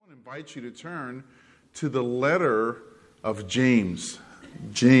invite you to turn to the letter of James.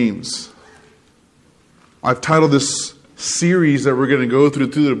 James. I've titled this series that we're going to go through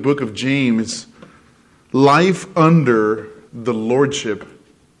the book of James, Life Under the Lordship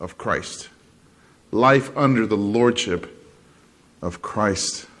of Christ. Life under the Lordship of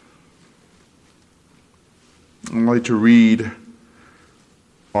Christ. I'd like to read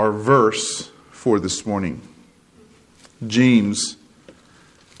our verse for this morning. James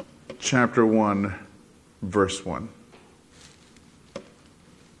chapter 1, verse 1.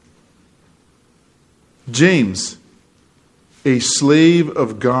 James, a slave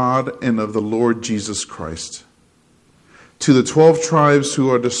of God and of the Lord Jesus Christ, to the 12 tribes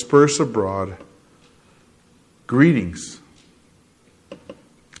who are dispersed abroad, greetings.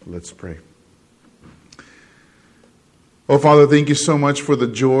 Let's pray. Oh, Father, thank you so much for the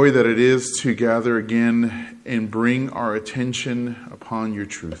joy that it is to gather again and bring our attention upon your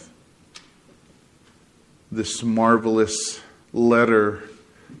truth. This marvelous letter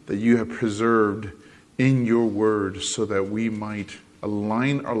that you have preserved in your word so that we might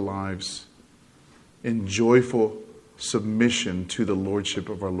align our lives in joyful submission to the Lordship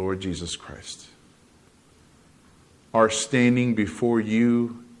of our Lord Jesus Christ. Our standing before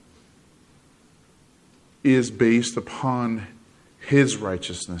you is based upon his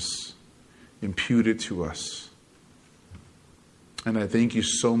righteousness imputed to us. And I thank you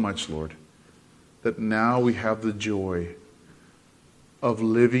so much, Lord, that now we have the joy of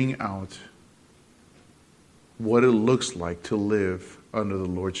living out what it looks like to live under the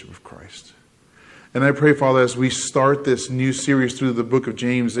Lordship of Christ. And I pray, Father, as we start this new series through the book of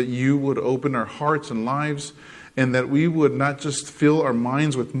James, that you would open our hearts and lives, and that we would not just fill our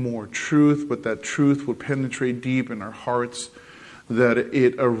minds with more truth, but that truth would penetrate deep in our hearts, that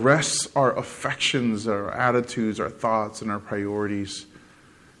it arrests our affections, our attitudes, our thoughts, and our priorities,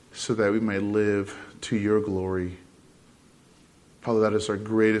 so that we may live to your glory. Father, that is our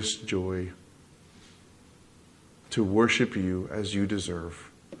greatest joy, to worship you as you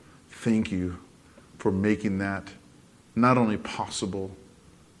deserve. Thank you for making that not only possible,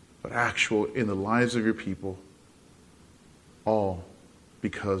 but actual in the lives of your people, all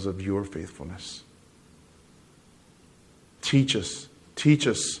because of your faithfulness. Teach us,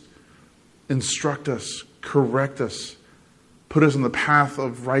 instruct us, correct us, put us on the path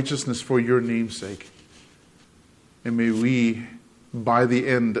of righteousness for your name's sake. And may we, by the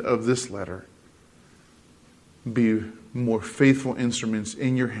end of this letter, be more faithful instruments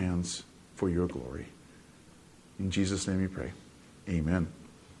in your hands for your glory. In Jesus' name we pray. Amen.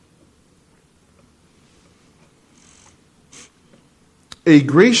 A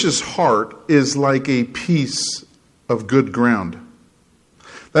gracious heart is like a piece of good ground,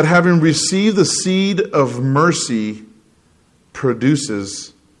 that having received the seed of mercy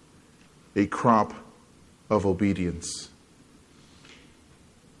produces a crop of obedience.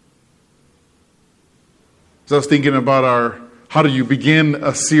 So I was thinking about how do you begin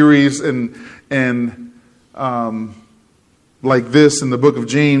a series and like this in the book of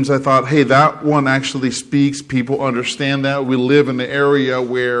James. I thought, hey, that one actually speaks. People understand that. We live in an area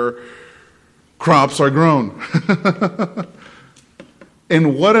where crops are grown.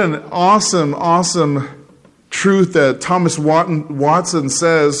 And what an awesome truth that Thomas Watson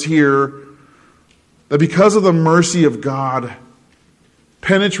says here, that because of the mercy of God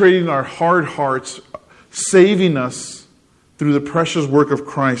penetrating our hard hearts, saving us through the precious work of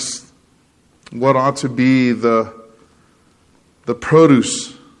Christ, what ought to be the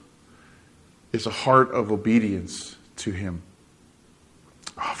produce is a heart of obedience to him.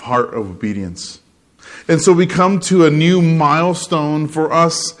 A heart of obedience. And so we come to a new milestone for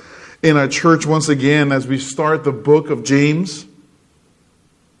us in our church once again as we start the book of James.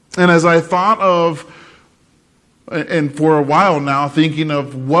 And as I thought of, and for a while now, thinking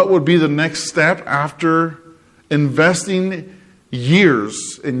of what would be the next step after investing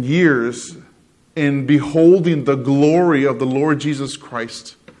years and years in beholding the glory of the Lord Jesus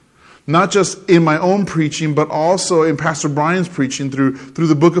Christ. Not just in my own preaching, but also in Pastor Brian's preaching through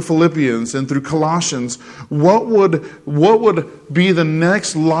the book of Philippians and through Colossians. What would be the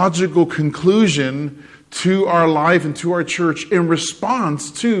next logical conclusion to our life and to our church in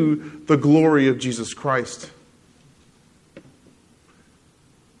response to the glory of Jesus Christ?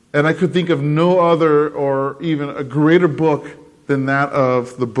 And I could think of no other or even a greater book than that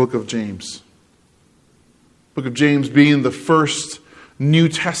of the book of James. Book of James being the first New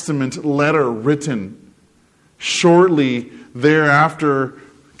Testament letter written. Shortly thereafter,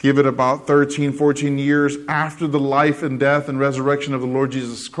 give it about 13, 14 years after the life and death and resurrection of the Lord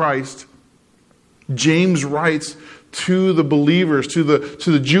Jesus Christ, James writes to the believers, to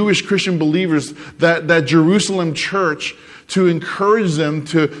the Jewish Christian believers, that Jerusalem church, to encourage them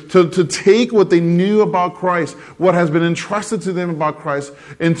to take what they knew about Christ, what has been entrusted to them about Christ,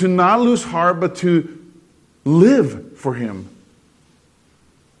 and to not lose heart, but to live for Him.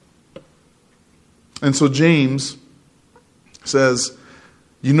 And so James says,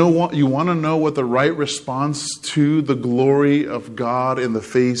 you know what? You want to know what the right response to the glory of God in the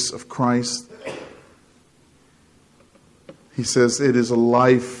face of Christ? He says it is a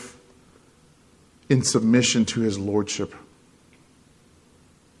life in submission to His Lordship.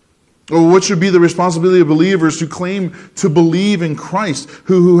 Or what should be the responsibility of believers who claim to believe in Christ,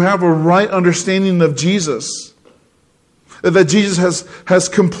 who have a right understanding of Jesus? That Jesus has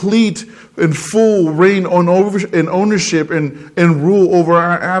complete and full reign and ownership and rule over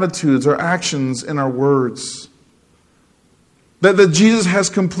our attitudes, our actions, and our words. That Jesus has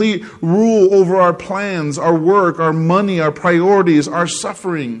complete rule over our plans, our work, our money, our priorities, our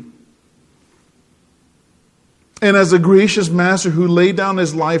suffering. And as a gracious Master who laid down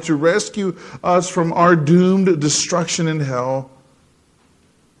His life to rescue us from our doomed destruction in hell,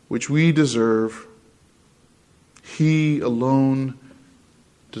 which we deserve, He alone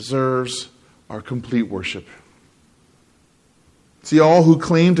deserves our complete worship. See, all who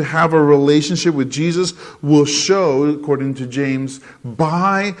claim to have a relationship with Jesus will show, according to James,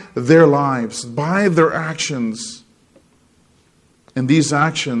 by their lives, by their actions. And these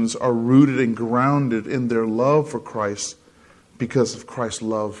actions are rooted and grounded in their love for Christ because of Christ's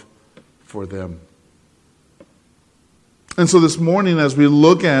love for them. And so this morning, as we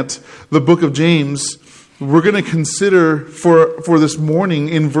look at the book of James, we're going to consider for this morning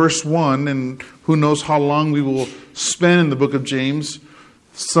in verse 1, and who knows how long we will spend in the book of James.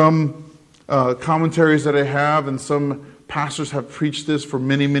 Some commentaries that I have and some pastors have preached this for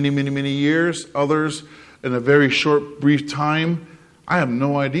many, many, many, many years. Others in a very short, brief time. I have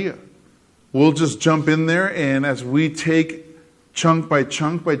no idea. We'll just jump in there, and as we take chunk by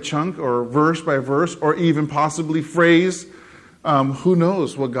chunk by chunk, or verse by verse, or even possibly phrase, who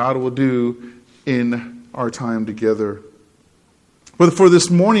knows what God will do in our time together. But for this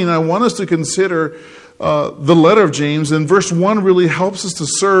morning, I want us to consider the letter of James, and verse 1 really helps us to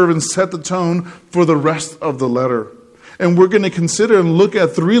serve and set the tone for the rest of the letter. And we're going to consider and look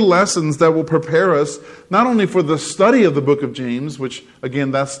at 3 lessons that will prepare us not only for the study of the book of James, which again,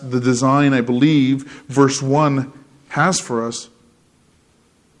 that's the design I believe verse 1 has for us,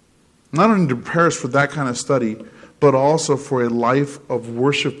 not only to prepare us for that kind of study, but also for a life of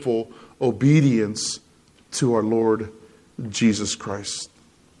worshipful obedience to our Lord Jesus Christ.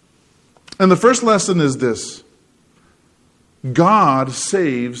 And the first lesson is this: God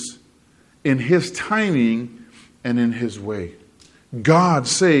saves in His timing and in His way. God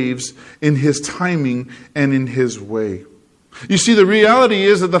saves in His timing and in His way. You see, the reality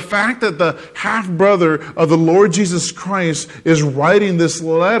is that the fact that the half-brother of the Lord Jesus Christ is writing this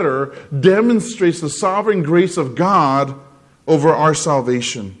letter demonstrates the sovereign grace of God over our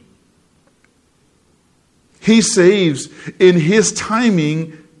salvation. He saves in His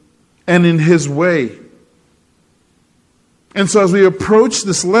timing and in His way. And so as we approach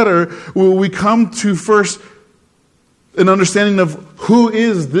this letter, we come to first an understanding of who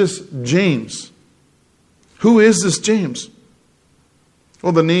is this James? Who is this James?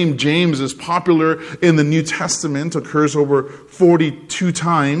 Well, the name James is popular in the New Testament, occurs over 42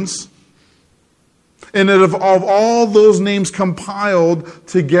 times. And of all those names compiled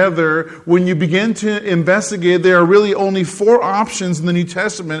together, when you begin to investigate, there are really only 4 options in the New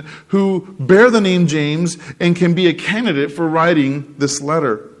Testament who bear the name James and can be a candidate for writing this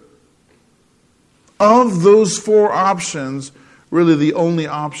letter. Of those 4 options, really the only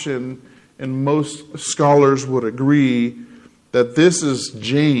option, and most scholars would agree, that this is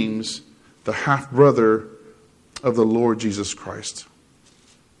James, the half-brother of the Lord Jesus Christ.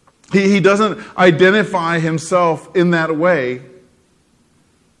 He doesn't identify himself in that way.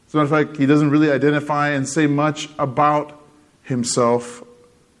 As a matter of fact, he doesn't really identify and say much about himself.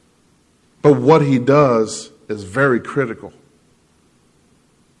 But what he does is very critical.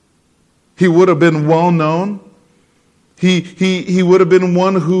 He would have been well known. He would have been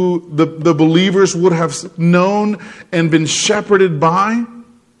one who the believers would have known and been shepherded by.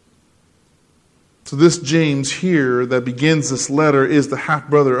 So this James here that begins this letter is the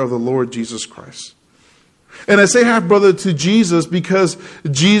half-brother of the Lord Jesus Christ. And I say half-brother to Jesus because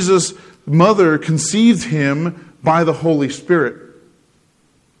Jesus' mother conceived him by the Holy Spirit.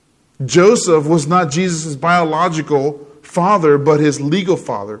 Joseph was not Jesus' biological father, but his legal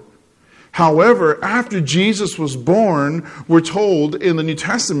father. However, after Jesus was born, we're told in the New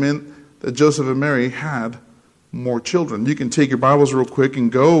Testament that Joseph and Mary had more children. You can take your Bibles real quick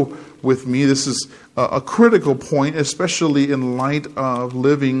and go with me. This is a critical point, especially in light of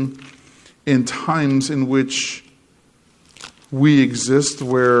living in times in which we exist,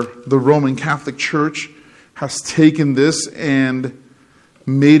 where the Roman Catholic Church has taken this and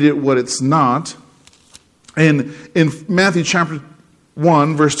made it what it's not. And in Matthew chapter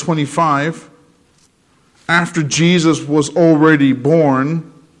 1, verse 25, after Jesus was already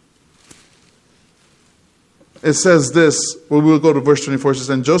born, it says this, well, we'll go to verse 24. It says,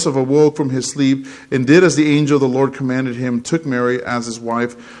 "And Joseph awoke from his sleep and did as the angel of the Lord commanded him, took Mary as his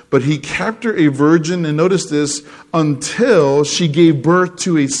wife. But he kept her a virgin," and notice this, "until she gave birth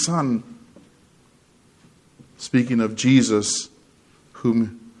to a son." Speaking of Jesus,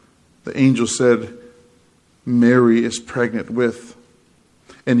 whom the angel said Mary is pregnant with.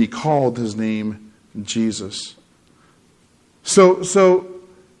 And he called his name Jesus. So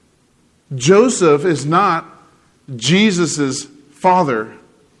Joseph is not Jesus' father.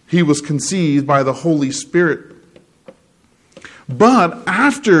 He was conceived by the Holy Spirit. But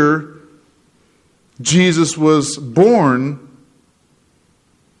after Jesus was born,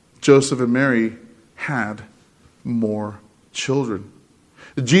 Joseph and Mary had more children.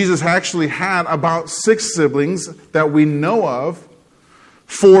 Jesus actually had about 6 siblings that we know of,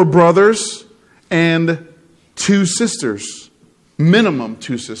 4 brothers and 2 sisters, minimum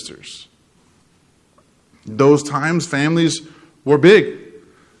 2 sisters. Those times, families were big.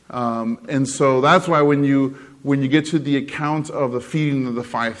 And so that's why when you get to the account of the feeding of the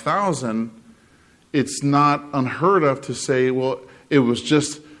 5,000, it's not unheard of to say, well, it was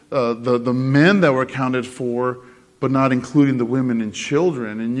just the men that were accounted for, but not including the women and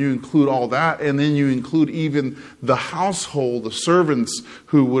children. And you include all that, and then you include even the household, the servants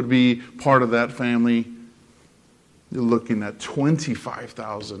who would be part of that family. You're looking at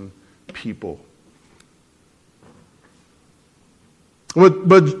 25,000 people.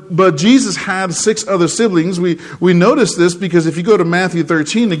 But Jesus had 6 other siblings. We notice this because if you go to Matthew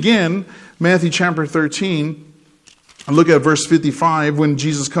 13 again, Matthew chapter 13, and look at verse 55, when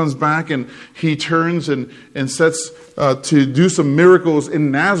Jesus comes back and he turns and sets to do some miracles in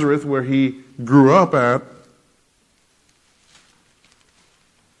Nazareth where he grew up at.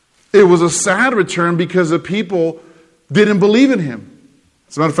 It was a sad return because the people didn't believe in him.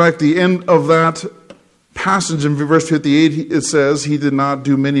 As a matter of fact, the end of that passage in verse 58, it says, he did not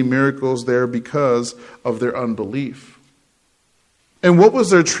do many miracles there because of their unbelief. And what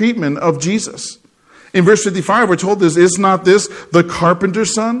was their treatment of Jesus? In verse 55, we're told this, is not this the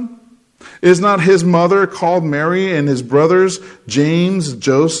carpenter's son? Is not his mother called Mary and his brothers James,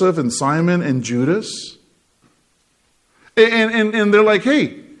 Joseph, and Simon, and Judas? And they're like,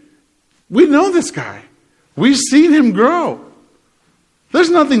 hey, we know this guy. We've seen him grow. There's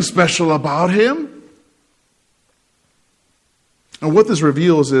nothing special about him. And what this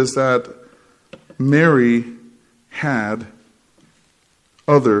reveals is that Mary had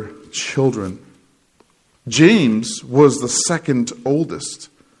other children. James was the second oldest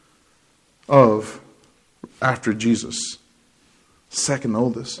after Jesus. Second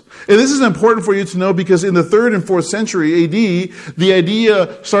oldest. And this is important for you to know because in the 3rd and 4th century AD, the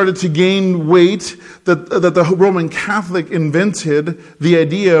idea started to gain weight that the Roman Catholic invented the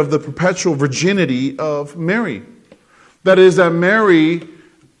idea of the perpetual virginity of Mary. That is, that Mary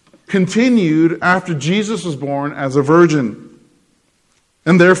continued after Jesus was born as a virgin,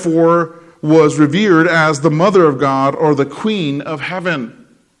 and therefore was revered as the Mother of God or the Queen of Heaven.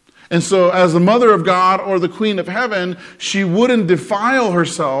 And so as the Mother of God or the Queen of Heaven, she wouldn't defile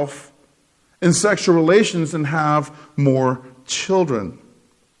herself in sexual relations and have more children.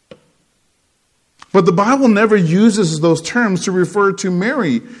 But the Bible never uses those terms to refer to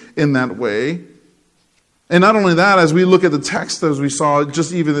Mary in that way. And not only that, as we look at the text, as we saw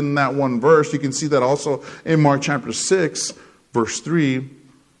just even in that one verse, you can see that also in Mark chapter 6, verse 3,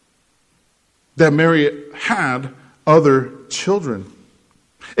 that Mary had other children.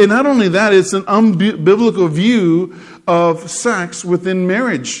 And not only that, it's an unbiblical view of sex within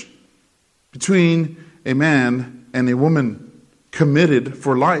marriage between a man and a woman committed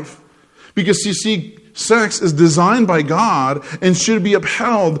for life. Because you see, sex is designed by God and should be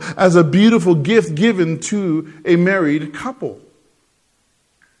upheld as a beautiful gift given to a married couple.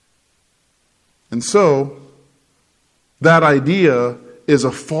 And so, that idea is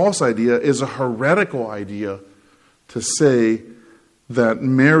a false idea, is a heretical idea to say that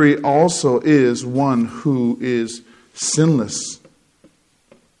Mary also is one who is sinless.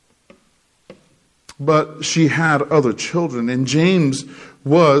 but she had other children. And James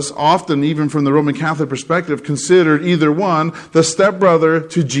was often, even from the Roman Catholic perspective, considered either one, the stepbrother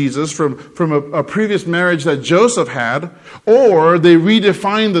to Jesus from a previous marriage that Joseph had, or they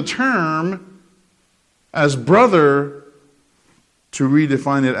redefined the term as brother to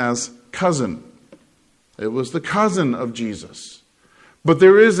redefine it as cousin. It was the cousin of Jesus. But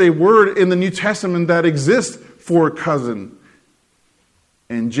there is a word in the New Testament that exists for cousin.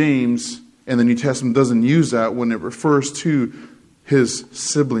 And James in the New Testament doesn't use that when it refers to his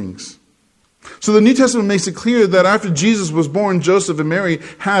siblings. So the New Testament makes it clear that after Jesus was born, Joseph and Mary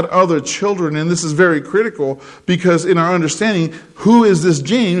had other children. And this is very critical because in our understanding, who is this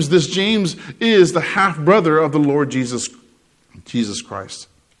James? This James is the half-brother of the Lord Jesus Christ.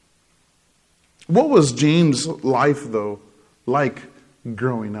 What was James' life, though, like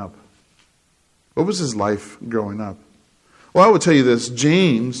growing up? What was his life growing up? Well, I would tell you this.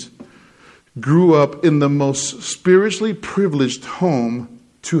 James grew up in the most spiritually privileged home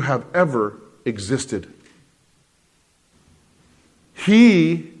to have ever existed.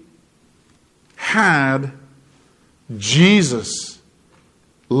 He had Jesus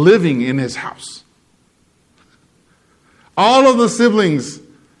living in his house. All of the siblings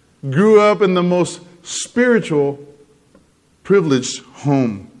grew up in the most spiritual, privileged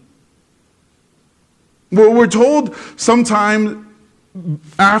home. We're told sometime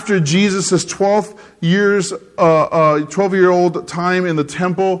after Jesus' 12-year-old time in the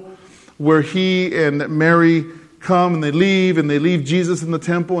temple, where he and Mary come and they leave Jesus in the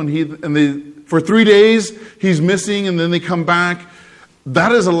temple, and for 3 days he's missing, and then they come back.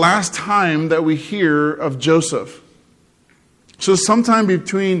 That is the last time that we hear of Joseph. So sometime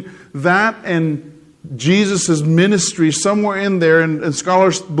between that and Jesus' ministry, somewhere in there, and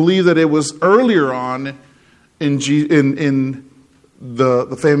scholars believe that it was earlier on in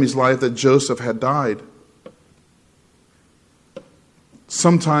the family's life that Joseph had died.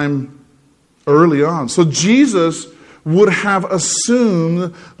 Sometime early on. So Jesus would have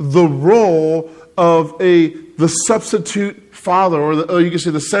assumed the role of the substitute father, or you can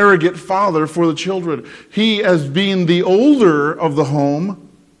say the surrogate father for the children. He, as being the older of the home,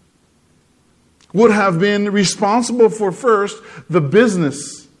 would have been responsible for first the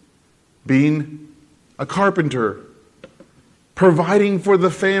business, being a carpenter, providing for the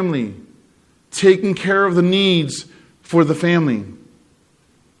family, taking care of the needs for the family.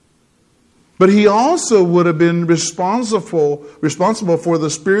 But he also would have been responsible for the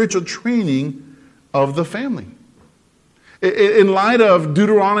spiritual training of the family. In light of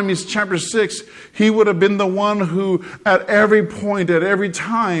Deuteronomy chapter 6, he would have been the one who, at every point, at every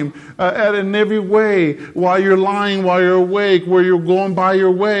time, in every way, while you're lying, while you're awake, where you're going by your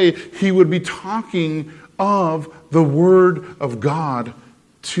way, he would be talking of the Word of God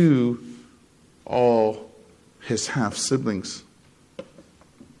to all his half-siblings.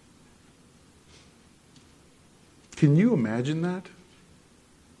 Can you imagine that?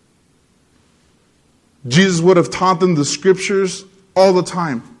 Jesus would have taught them the Scriptures all the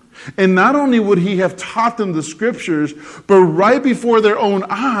time. And not only would he have taught them the Scriptures, but right before their own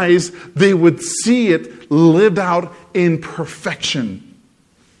eyes, they would see it lived out in perfection.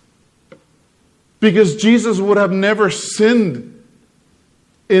 Because Jesus would have never sinned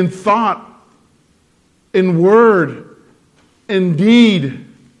in thought, in word, in deed.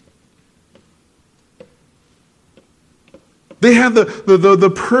 They had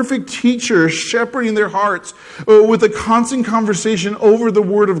the perfect teacher shepherding their hearts with a constant conversation over the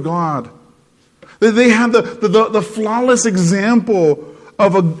Word of God. They had the flawless example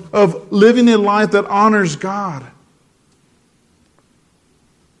of living a life that honors God.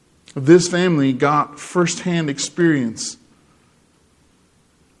 This family got firsthand experience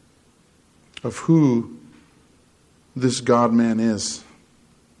of who this God-man is.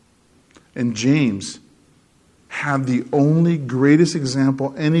 And James had the only greatest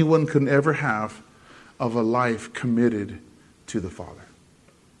example anyone could ever have of a life committed to the Father.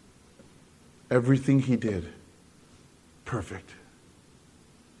 Everything he did, perfect.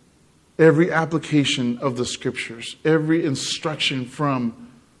 Every application of the Scriptures, every instruction from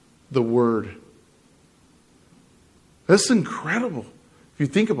the Word. That's incredible if you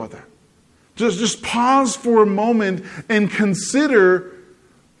think about that. Just pause for a moment and consider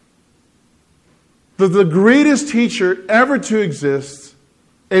that the greatest teacher ever to exist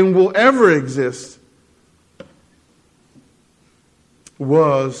and will ever exist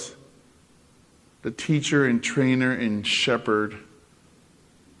was the teacher and trainer and shepherd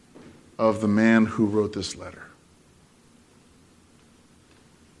of the man who wrote this letter.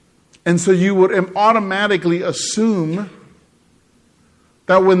 And so you would automatically assume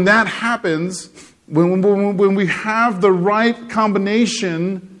that when that happens, when we have the right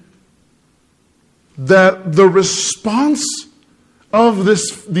combination, that the response of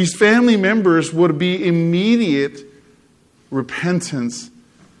these family members would be immediate repentance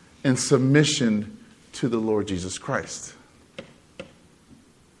and submission to the Lord Jesus Christ.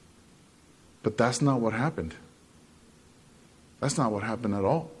 But that's not what happened. That's not what happened at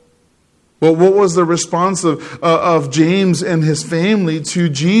all. Well, what was the response of James and his family to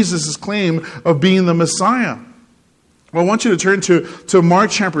Jesus' claim of being the Messiah? Well, I want you to turn to Mark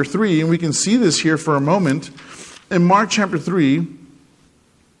chapter 3, and we can see this here for a moment. In Mark chapter 3,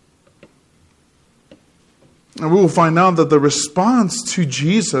 and we will find out that the response to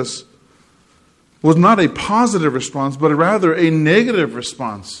Jesus was not a positive response, but rather a negative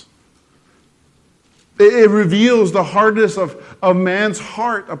response. It reveals the hardness of man's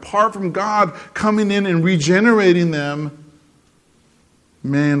heart apart from God coming in and regenerating them.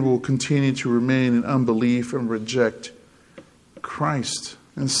 Man will continue to remain in unbelief and reject Christ.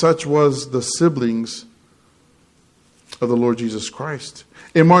 And such was the siblings of the Lord Jesus Christ.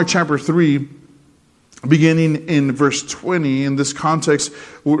 In Mark chapter 3, beginning in verse 20, in this context,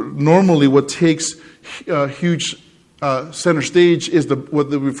 normally what takes huge center stage is what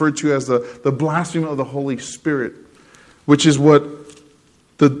they refer to as the blasphemy of the Holy Spirit, which is what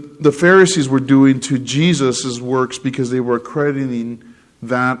the Pharisees were doing to Jesus' works because they were accrediting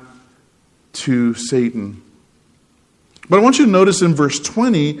that to Satan. But I want you to notice in verse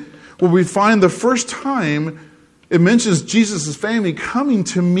 20, where we find the first time it mentions Jesus' family coming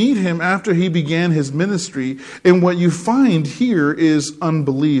to meet him after he began his ministry. And what you find here is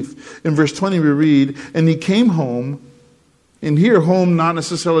unbelief. In verse 20 we read, "And he came home," and here home not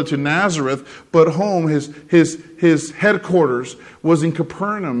necessarily to Nazareth, but home, his headquarters was in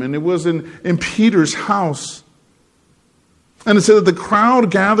Capernaum, and it was in Peter's house. And it said that the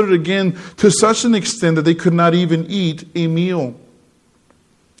crowd gathered again to such an extent that they could not even eat a meal.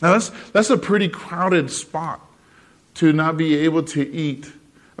 Now that's a pretty crowded spot to not be able to eat.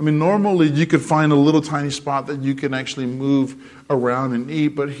 I mean, normally you could find a little tiny spot that you can actually move around and eat.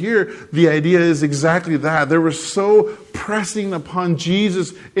 But here, the idea is exactly that. They were so pressing upon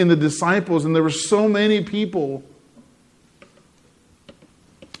Jesus and the disciples, and there were so many people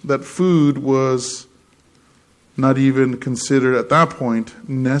that food was not even considered at that point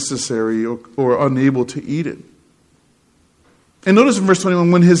necessary or unable to eat it. And notice in verse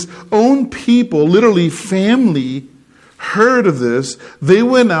 21, when his own people, literally family, heard of this, they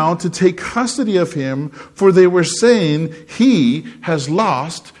went out to take custody of him, for they were saying, "He has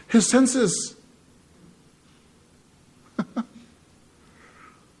lost his senses."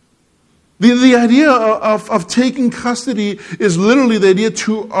 The idea of taking custody is literally the idea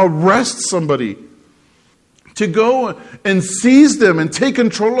to arrest somebody, to go and seize them and take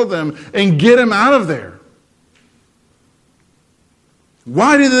control of them and get them out of there.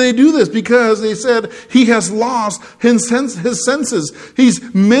 Why did they do this? Because they said he has lost his senses. He's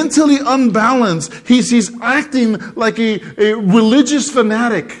mentally unbalanced. He's acting like a religious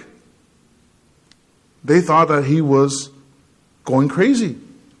fanatic. They thought that he was going crazy.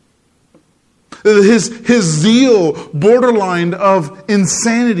 His zeal borderline of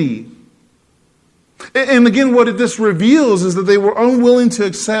insanity. And again, what this reveals is that they were unwilling to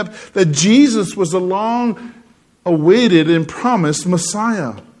accept that Jesus was the long-awaited and promised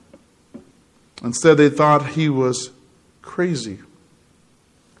Messiah. Instead, they thought he was crazy.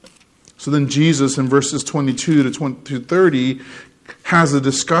 So then Jesus, in verses 22 to 30, has a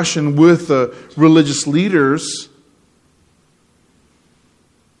discussion with the religious leaders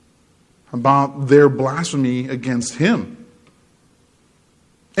about their blasphemy against him.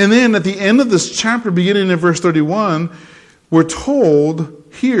 And then at the end of this chapter, beginning in verse 31, we're told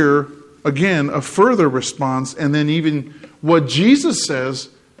here, again, a further response, and then even what Jesus says,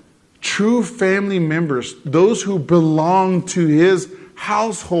 true family members, those who belong to his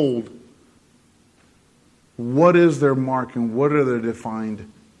household, what is their mark and what are they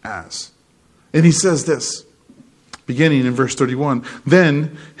defined as? And he says this, beginning in verse 31,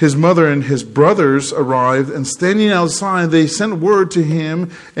 "Then his mother and his brothers arrived, and standing outside, they sent word to him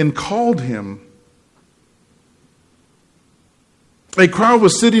and called him. A crowd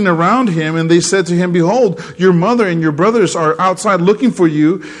was sitting around him, and they said to him, 'Behold, your mother and your brothers are outside looking for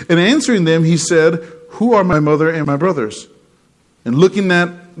you.' And answering them, he said, 'Who are my mother and my brothers?' And looking at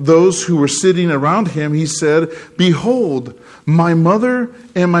those who were sitting around him, he said, 'Behold, my mother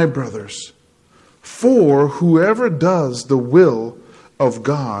and my brothers. For whoever does the will of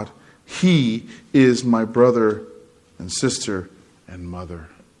God, he is my brother and sister and mother.'"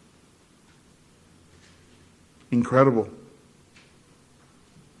 Incredible.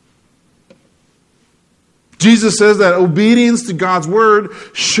 Jesus says that obedience to God's word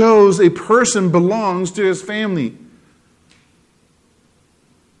shows a person belongs to his family.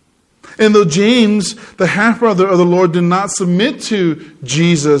 And though James, the half-brother of the Lord, did not submit to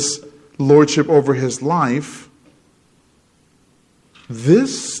Jesus' lordship over his life,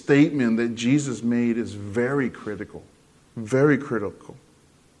 this statement that Jesus made is very critical. Very critical.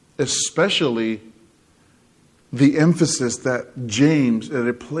 Especially the emphasis that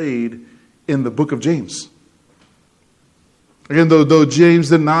it played in the book of James. Again, though James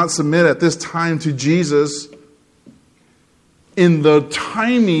did not submit at this time to Jesus, in the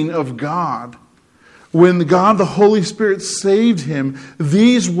timing of God, when God the Holy Spirit saved him,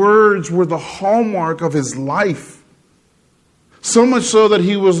 these words were the hallmark of his life. So much so that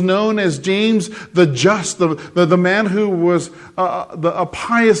he was known as James the Just, the man who was a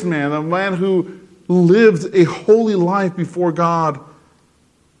pious man, a man who lived a holy life before God.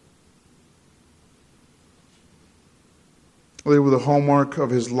 They were the hallmark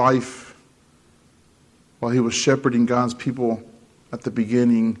of his life while he was shepherding God's people at the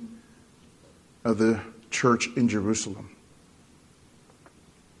beginning of the church in Jerusalem.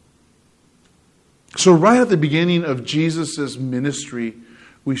 So right at the beginning of Jesus' ministry,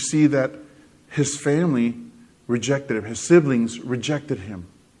 we see that his family rejected him. His siblings rejected him.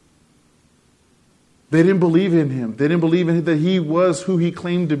 They didn't believe in him. They didn't believe in him that he was who he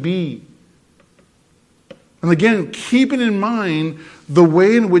claimed to be. And again, keeping in mind the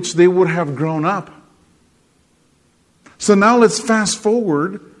way in which they would have grown up. So now let's fast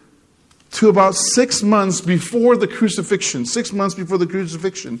forward to about 6 months before the crucifixion. 6 months before the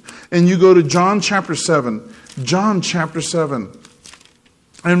crucifixion. And you go to John chapter 7. John chapter 7.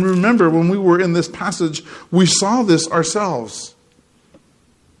 And remember, when we were in this passage, we saw this ourselves.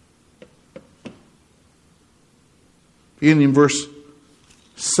 In verse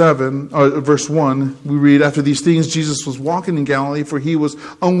 1, we read, "After these things, Jesus was walking in Galilee, for he was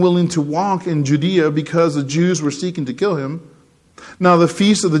unwilling to walk in Judea because the Jews were seeking to kill him. Now the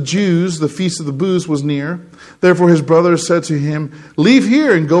feast of the Jews, the feast of the booths, was near. Therefore his brothers said to him, 'Leave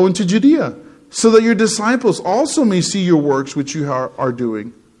here and go into Judea, so that your disciples also may see your works which you are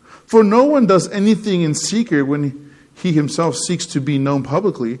doing. For no one does anything in secret when he himself seeks to be known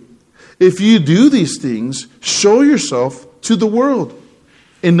publicly. If you do these things, show yourself to the world.'"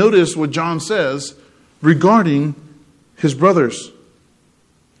 And notice what John says regarding his brothers.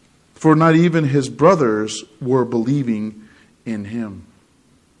 For not even his brothers were believing in him.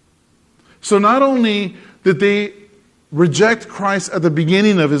 So not only did they reject Christ at the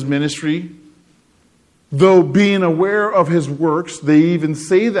beginning of his ministry, though being aware of his works, they even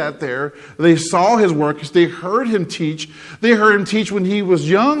say that there. They saw his works. They heard him teach. They heard him teach when he was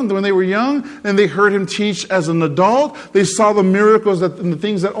young, when they were young, and they heard him teach as an adult. They saw the miracles and the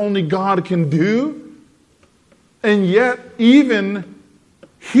things that only God can do. And yet, even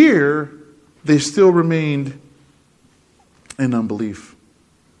here, they still remained in unbelief.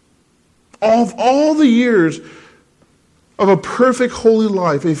 Of all the years of a perfect holy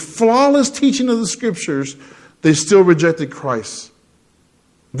life, a flawless teaching of the Scriptures, they still rejected Christ.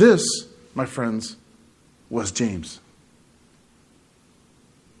 This, my friends, was James.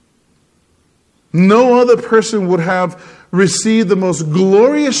 No other person would have received the most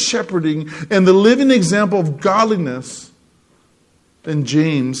glorious shepherding and the living example of godliness than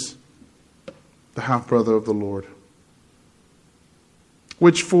James, the half-brother of the Lord.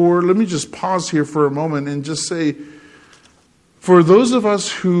 Let me just pause here for a moment and just say, for those of us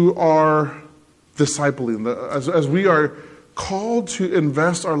who are discipling, as we are called to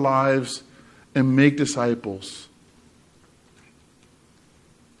invest our lives and make disciples,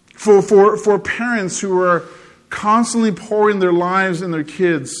 for parents who are constantly pouring their lives in their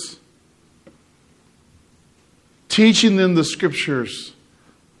kids, teaching them the Scriptures,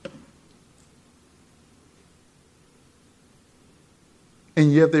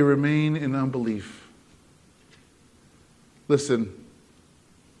 and yet they remain in unbelief. Listen,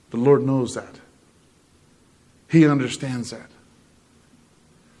 the Lord knows that. He understands that.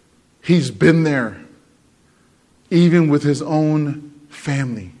 He's been there, even with his own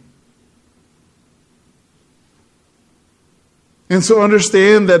family. And so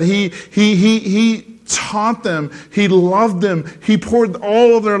understand that he taught them, he loved them, he poured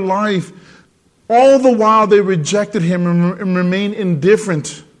all of their life. All the while they rejected him and remained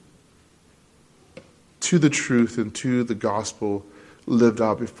indifferent to the truth and to the gospel lived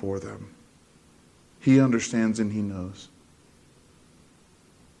out before them. He understands and he knows.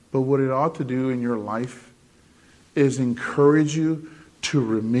 But what it ought to do in your life is encourage you to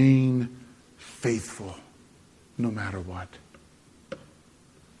remain faithful no matter what.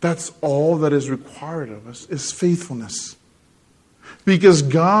 That's all that is required of us, is faithfulness. Because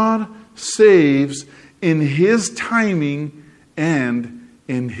God saves in His timing and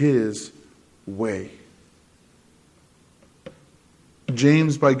in His way.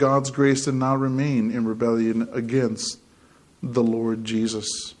 James, by God's grace, did not remain in rebellion against the Lord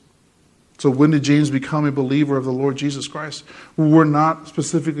Jesus. So when did James become a believer of the Lord Jesus Christ? We're not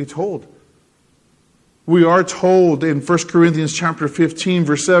specifically told. We are told in 1 Corinthians chapter 15,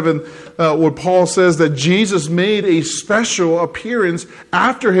 verse 7, where Paul says that Jesus made a special appearance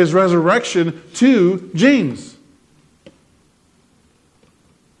after His resurrection to James.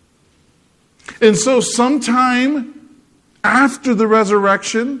 And so sometime after the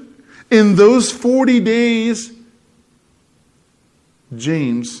resurrection, in those 40 days,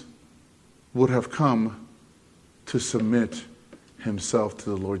 James would have come to submit himself to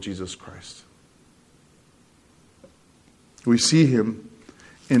the Lord Jesus Christ. We see him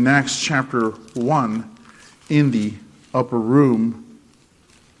in Acts chapter 1 in the upper room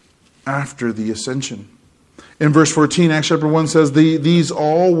after the ascension. In verse 14, Acts chapter 1 says, These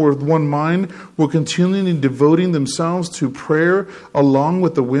all were with one mind, were continually devoting themselves to prayer, along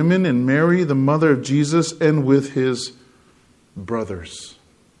with the women and Mary, the mother of Jesus, and with his brothers.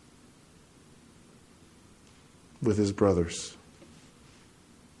 With his brothers.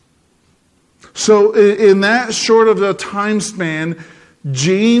 So in that short of a time span,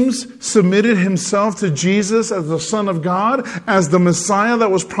 James submitted himself to Jesus as the Son of God, as the Messiah that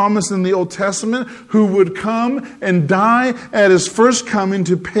was promised in the Old Testament, who would come and die at His first coming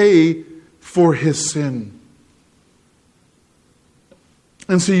to pay for his sin.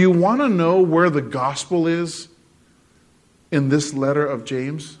 And so you want to know where the gospel is in this letter of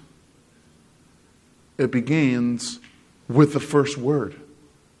James? It begins with the first word,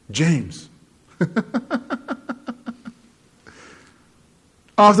 James.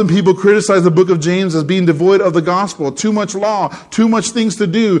 Often people criticize the book of James as being devoid of the gospel. Too much law, too much things to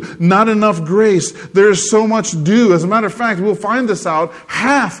do, not enough grace. There is so much to do. As a matter of fact, we'll find this out.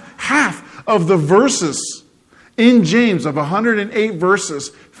 Half of the verses in James, of 108 verses,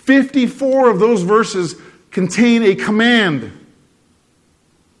 54 of those verses contain a command.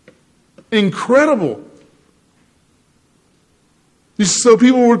 Incredible. So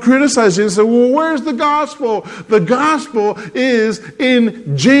people would criticize it and say, well, where's the gospel? The gospel is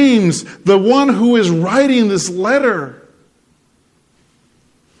in James, the one who is writing this letter.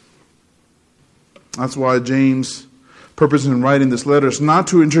 That's why James' purpose in writing this letter is not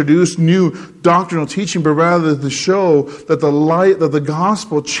to introduce new doctrinal teaching, but rather to show that the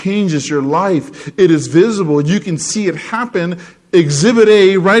gospel changes your life. It is visible. You can see it happen. Exhibit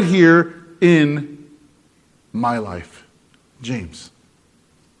A right here in my life. James.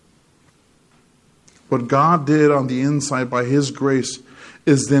 What God did on the inside by His grace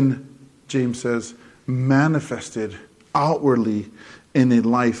is then, James says, manifested outwardly in the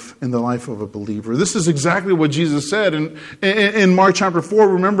life of a believer. This is exactly what Jesus said in Mark chapter 4.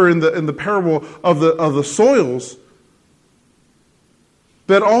 Remember in the parable of the soils,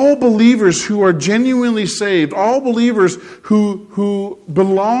 that all believers who are genuinely saved, all believers who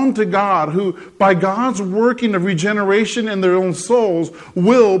belong to God, who by God's working of regeneration in their own souls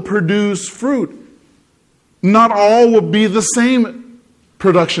will produce fruit. Not all will be the same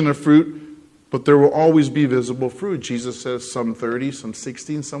production of fruit, but there will always be visible fruit. Jesus says some 30, some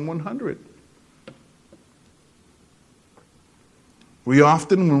 60, and some 100. We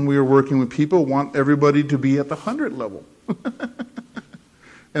often, when we are working with people, want everybody to be at the 100 level.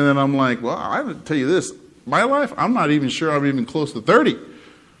 And then I'm like, well, I have to tell you this. My life, I'm not even sure I'm even close to 30.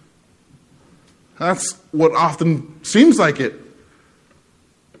 That's what often seems like it.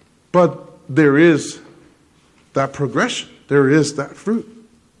 But there is that progression. There is that fruit.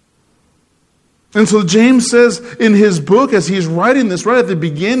 And so James says in his book, as he's writing this right at the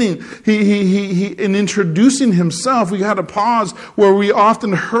beginning, he in introducing himself, we had to pause where we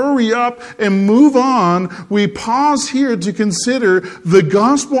often hurry up and move on. We pause here to consider the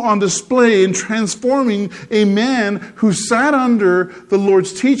gospel on display in transforming a man who sat under the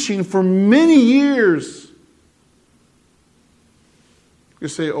Lord's teaching for many years. You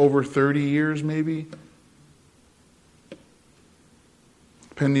say over 30 years maybe?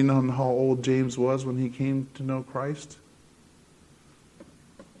 Depending on how old James was when he came to know Christ.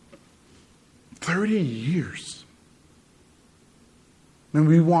 30 years. And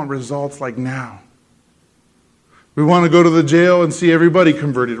we want results like now. We want to go to the jail and see everybody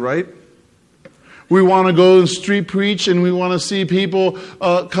converted, right? We want to go and street preach, and we want to see people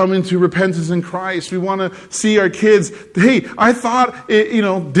come into repentance in Christ. We want to see our kids. Hey, I thought,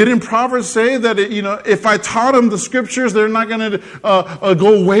 didn't Proverbs say that, if I taught them the scriptures, they're not going to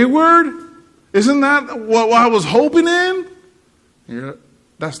go wayward? Isn't that what I was hoping in?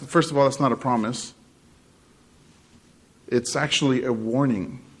 First of all, that's not a promise. It's actually a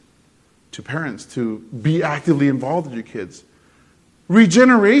warning to parents to be actively involved with your kids.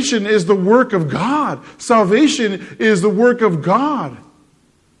 Regeneration is the work of God. Salvation is the work of God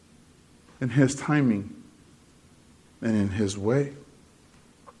in His timing and in His way.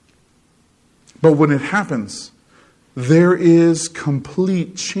 But when it happens, there is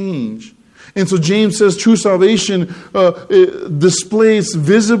complete change. And so James says true salvation displays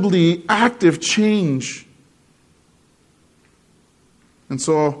visibly active change. And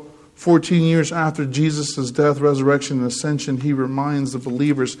so 14 years after Jesus' death, resurrection, and ascension, he reminds the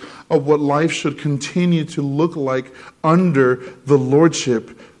believers of what life should continue to look like under the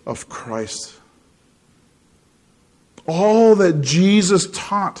Lordship of Christ. All that Jesus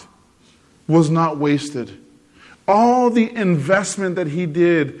taught was not wasted. All the investment that he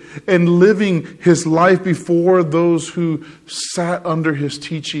did in living his life before those who sat under his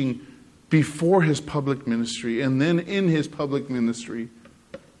teaching before his public ministry and then in his public ministry,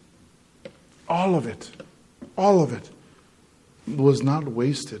 all of it was not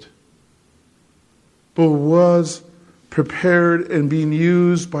wasted, but was prepared and being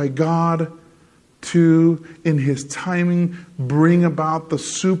used by God to, in His timing, bring about the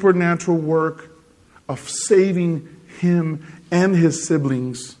supernatural work of saving him and his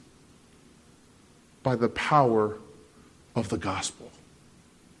siblings by the power of the gospel.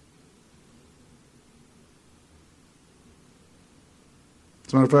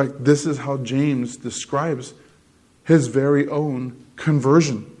 As a matter of fact, this is how James describes his very own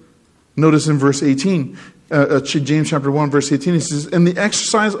conversion. Notice in verse 18, James chapter 1, verse 18, he says, "In the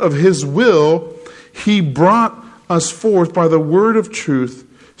exercise of his will, he brought us forth by the word of truth,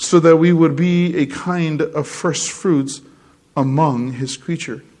 so that we would be a kind of first fruits among his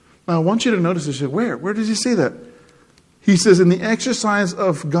creature." Now, I want you to notice this. Where does he say that? He says, in the exercise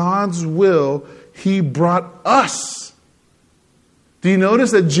of God's will, he brought us. Do you notice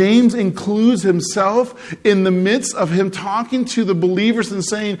that James includes himself in the midst of him talking to the believers and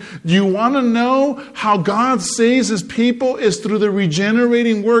saying, do you want to know how God saves his people is through the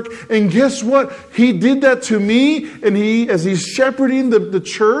regenerating work? And guess what? He did that to me, and as he's shepherding the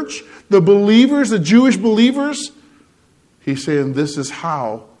church, the believers, the Jewish believers, he's saying this is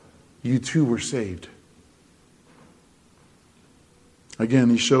how you too were saved.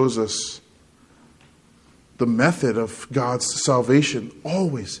 Again, he shows us the method of God's salvation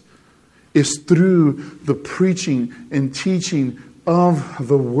always is through the preaching and teaching of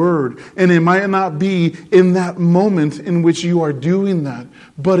the Word. And it might not be in that moment in which you are doing that,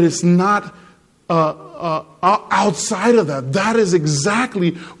 but it's not outside of that. That is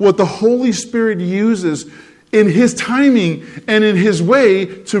exactly what the Holy Spirit uses in His timing and in His way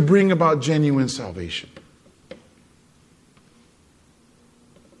to bring about genuine salvation.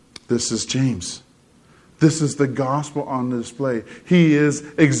 This is James. This is the gospel on display. He is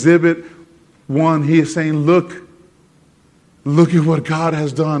exhibit 1. He is saying, look at what God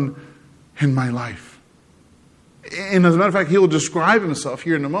has done in my life. And as a matter of fact, he will describe himself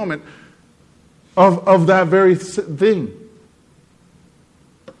here in a moment of that very thing.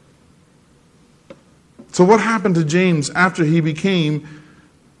 So what happened to James after he became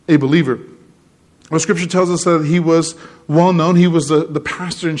a believer? Well, Scripture tells us that he was well known. He was the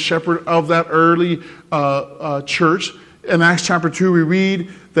pastor and shepherd of that early church. In Acts chapter 2, we read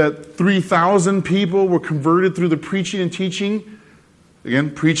that 3,000 people were converted through the preaching and teaching.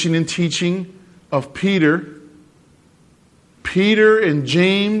 Again, preaching and teaching of Peter. Peter and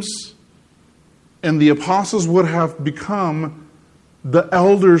James and the apostles would have become the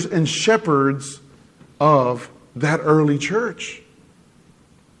elders and shepherds of that early church.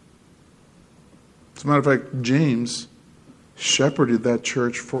 As a matter of fact, James shepherded that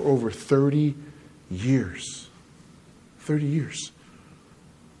church for over 30 years. 30 years.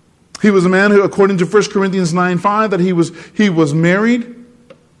 He was a man who, according to 1 Corinthians 9:5, that he was married.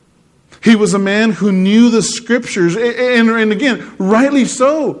 He was a man who knew the Scriptures. And again, rightly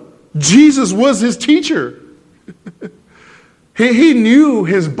so. Jesus was his teacher. He knew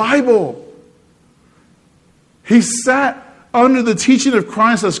his Bible. He sat under the teaching of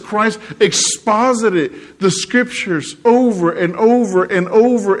Christ as Christ exposited the Scriptures over and over and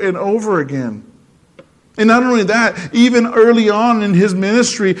over and over again. And not only that, even early on in his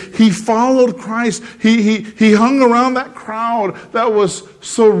ministry, he followed Christ. He hung around that crowd that was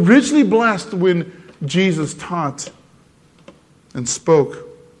so richly blessed when Jesus taught and spoke.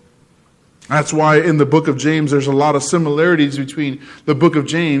 That's why in the book of James, there's a lot of similarities between the book of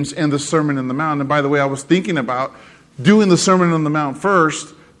James and the Sermon on the Mount. And by the way, I was thinking about doing the Sermon on the Mount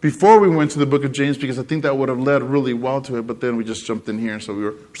first before we went to the book of James, because I think that would have led really well to it. But then we just jumped in here,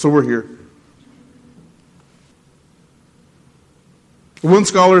 so we're here. One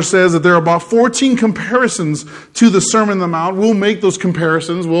scholar says that there are about 14 comparisons to the Sermon on the Mount. We'll make those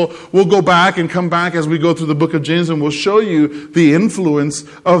comparisons. We'll go back and come back as we go through the book of James, and we'll show you the influence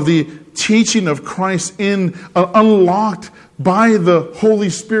of the teaching of Christ unlocked by the Holy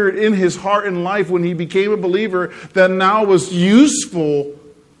Spirit in his heart and life when he became a believer, that now was useful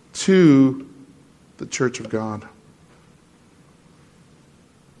to the church of God.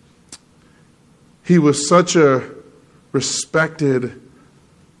 He was such a respected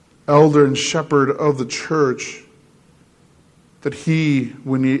elder and shepherd of the church that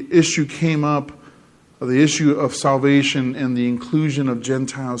when the issue came up, the issue of salvation and the inclusion of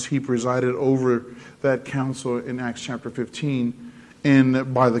Gentiles, he presided over that council in Acts chapter 15,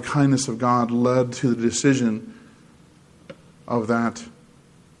 and by the kindness of God led to the decision of that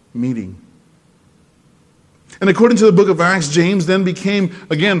meeting. And according to the book of Acts, James then became,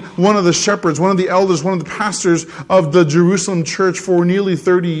 again, one of the shepherds, one of the elders, one of the pastors of the Jerusalem church for nearly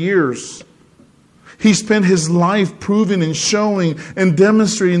 30 years. He spent his life proving and showing and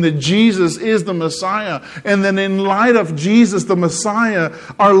demonstrating that Jesus is the Messiah. And then in light of Jesus, the Messiah,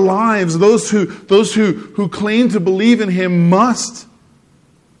 our lives, those who claim to believe in him must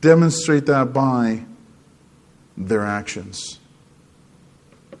demonstrate that by their actions.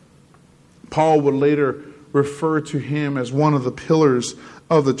 Paul would later refer to him as one of the pillars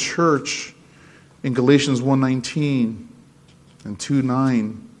of the church in Galatians 1:19 and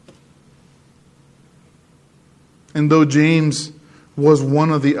 2:9. And though James was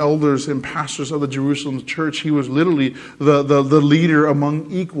one of the elders and pastors of the Jerusalem church, he was literally the leader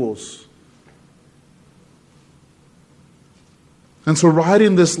among equals. And so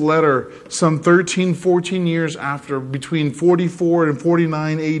writing this letter some 13, 14 years after, between 44 and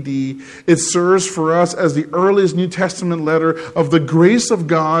 49 AD, it serves for us as the earliest New Testament letter of the grace of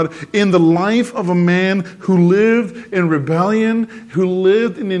God in the life of a man who lived in rebellion, who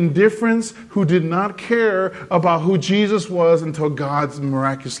lived in indifference, who did not care about who Jesus was until God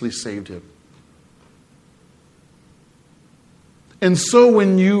miraculously saved him. And so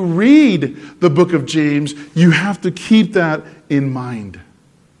when you read the book of James, you have to keep that in mind.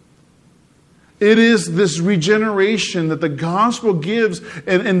 It is this regeneration that the gospel gives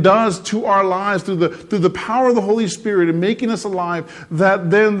and does to our lives through the power of the Holy Spirit in making us alive, that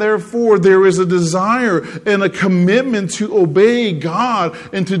then therefore there is a desire and a commitment to obey God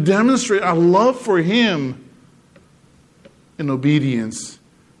and to demonstrate our love for him in obedience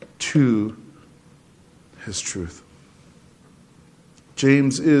to his truth.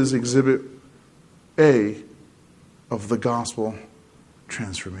 James is exhibit A of the gospel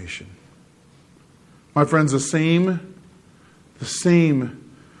transformation. My friends, the same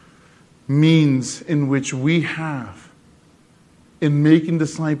means in which we have in making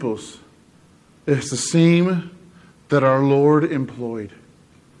disciples is the same that our Lord employed.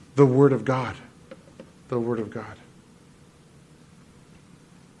 The Word of God. The Word of God.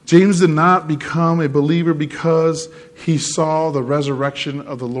 James did not become a believer because he saw the resurrection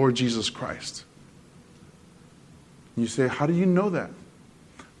of the Lord Jesus Christ. You say, how do you know that?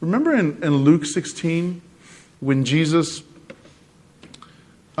 Remember in Luke 16, when Jesus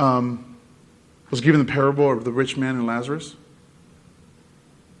was given the parable of the rich man and Lazarus?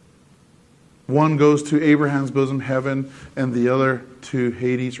 One goes to Abraham's bosom, heaven, and the other to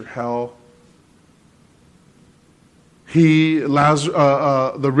Hades or hell.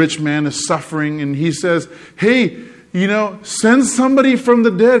 The rich man is suffering, and he says, hey, send somebody from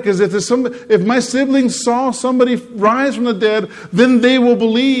the dead, because if my siblings saw somebody rise from the dead, then they will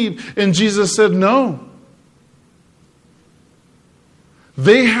believe. And Jesus said, no.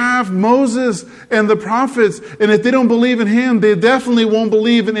 They have Moses and the prophets, and if they don't believe in him, they definitely won't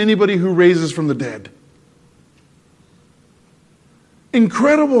believe in anybody who raises from the dead.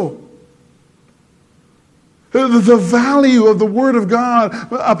 Incredible. The value of the Word of God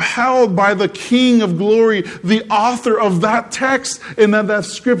upheld by the King of Glory, the author of that text and of that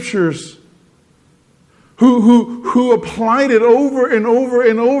Scriptures, who applied it over and over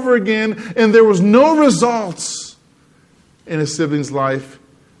and over again, and there was no results in his sibling's life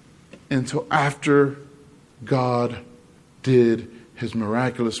until after God did his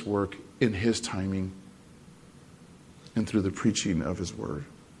miraculous work in his timing and through the preaching of his Word.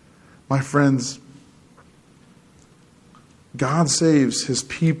 My friends, God saves his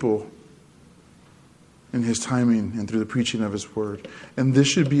people in His timing and through the preaching of His Word. And this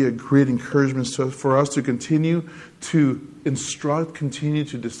should be a great encouragement for us to continue to instruct, continue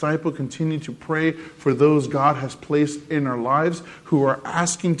to disciple, continue to pray for those God has placed in our lives who are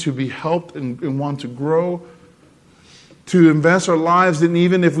asking to be helped and want to grow, to invest our lives, and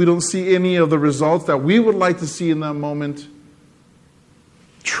even if we don't see any of the results that we would like to see in that moment,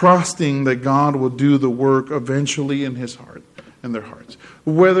 trusting that God will do the work eventually in His heart, in their hearts.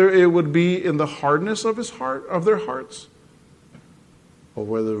 Whether it would be in the hardness of His heart, of their hearts, or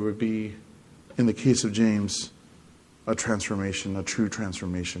whether it would be, in the case of James, a transformation, a true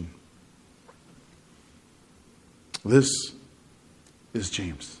transformation. This is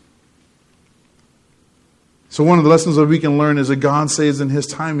James. So one of the lessons that we can learn is that God saves in His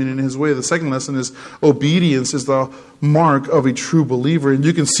timing and in His way. The second lesson is obedience is the mark of a true believer. And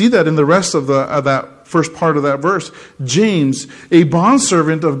you can see that in the rest of that first part of that verse. James, a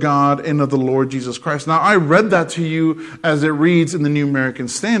bondservant of God and of the Lord Jesus Christ. Now, I read that to you as it reads in the New American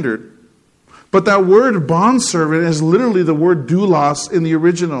Standard. But that word bondservant is literally the word doulos in the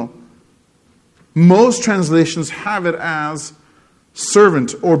original. Most translations have it as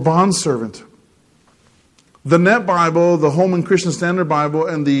servant or bondservant. The Net Bible, the Holman Christian Standard Bible,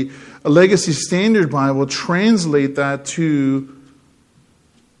 and the Legacy Standard Bible translate that to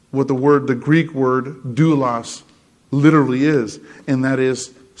what the Greek word doulos literally is, and that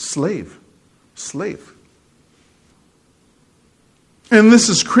is slave. Slave. And this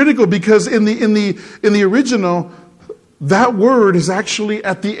is critical because in the original, that word is actually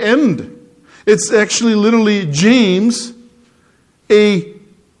at the end. It's actually literally James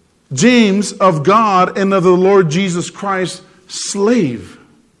of God and of the Lord Jesus Christ, slave.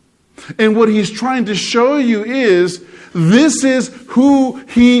 And what he's trying to show you is, this is who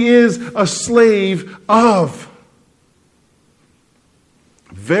he is a slave of.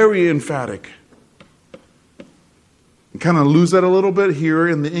 Very emphatic. You kind of lose that a little bit here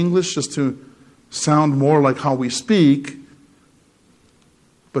in the English just to sound more like how we speak.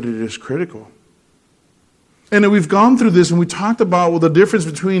 But it is critical. And we've gone through this and we talked about the difference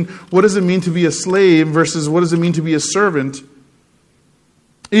between what does it mean to be a slave versus what does it mean to be a servant.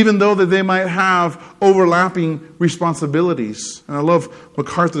 Even though that they might have overlapping responsibilities. And I love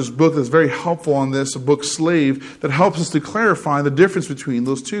MacArthur's book that's very helpful on this, a book Slave, that helps us to clarify the difference between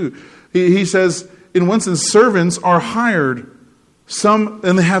those two. He says, in one sense, servants are hired.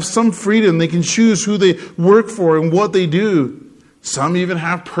 And they have some freedom. They can choose who they work for and what they do. Some even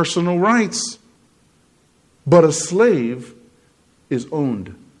have personal rights. But a slave is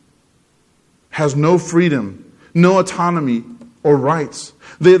owned, has no freedom, no autonomy or rights.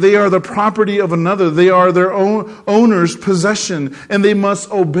 They are the property of another. They are their own owner's possession, and they must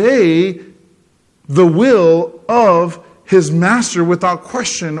obey the will of his master without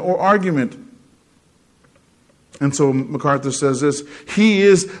question or argument. And so MacArthur says this, he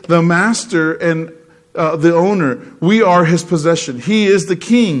is the master and the owner. We are his possession. He is the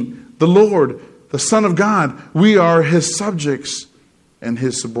king, the Lord, the Son of God. We are his subjects and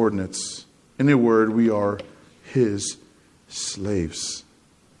his subordinates. In a word, we are his slaves.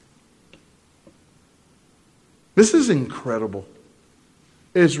 This is incredible.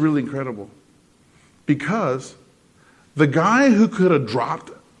 It's really incredible. Because the guy who could have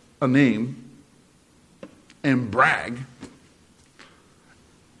dropped a name and brag,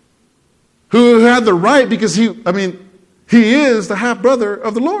 who had the right because he is the half-brother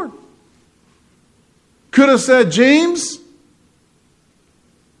of the Lord, could have said, James,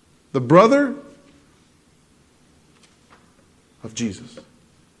 the brother of Jesus.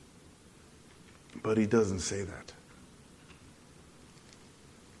 But he doesn't say that.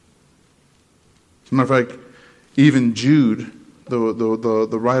 As a matter of fact, even Jude,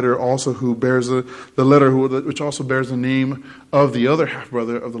 the writer also who bears the letter, which also bears the name of the other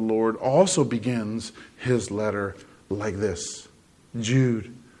half-brother of the Lord, also begins his letter like this.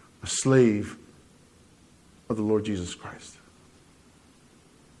 Jude, a slave of the Lord Jesus Christ.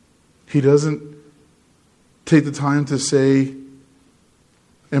 He doesn't take the time to say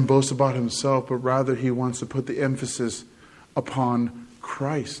and boast about himself, but rather he wants to put the emphasis upon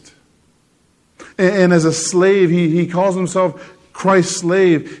Christ. And as a slave, he calls himself Christ's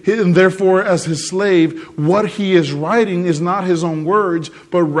slave. And therefore, as his slave, what he is writing is not his own words,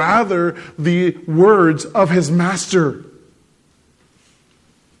 but rather the words of his master.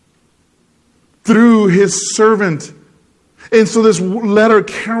 Through his servant. And so this letter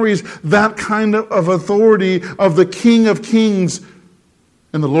carries that kind of authority of the King of Kings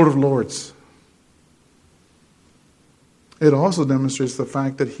and the Lord of Lords. It also demonstrates the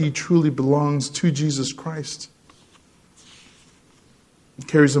fact that he truly belongs to Jesus Christ. It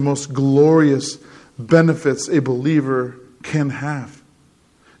carries the most glorious benefits a believer can have.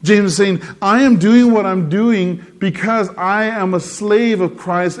 James is saying, I am doing what I'm doing because I am a slave of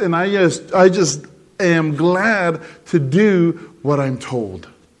Christ, and I just am glad to do what I'm told.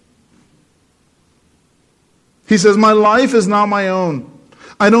 He says, my life is not my own.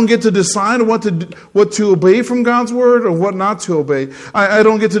 I don't get to decide what to obey from God's word or what not to obey. I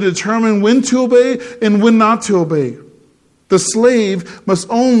don't get to determine when to obey and when not to obey. The slave must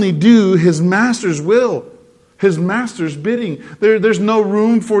only do his master's will, his master's bidding. There's no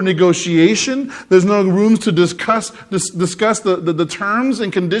room for negotiation. There's no room to discuss the terms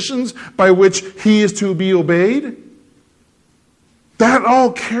and conditions by which he is to be obeyed. That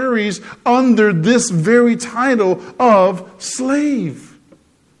all carries under this very title of slave.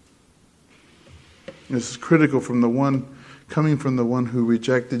 This is critical coming from the one who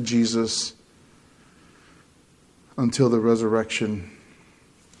rejected Jesus until the resurrection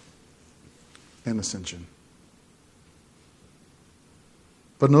and ascension.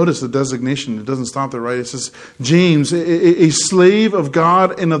 But notice the designation. It doesn't stop there, right? It says, James, a slave of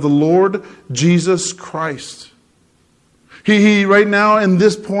God and of the Lord Jesus Christ. He right now in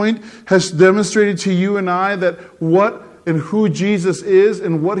this point has demonstrated to you and I that what and who Jesus is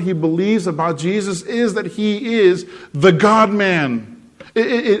and what he believes about Jesus is that he is the God-man.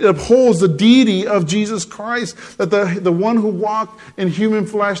 It upholds the deity of Jesus Christ, that the one who walked in human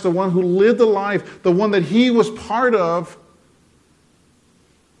flesh, the one who lived the life, the one that he was part of,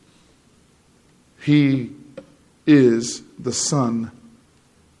 he is the Son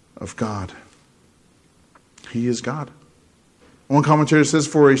of God. He is God. One commentator says,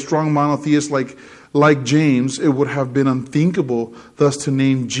 for a strong monotheist like James, it would have been unthinkable thus to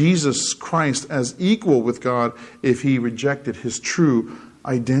name Jesus Christ as equal with God if he rejected his true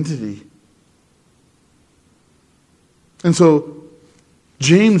identity. And so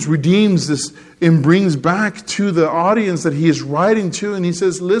James redeems this and brings back to the audience that he is writing to, and he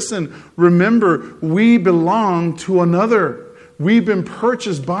says, listen, remember, we belong to another. We've been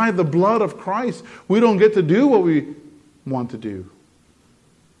purchased by the blood of Christ. We don't get to do what we want to do.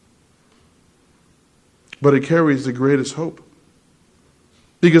 But it carries the greatest hope.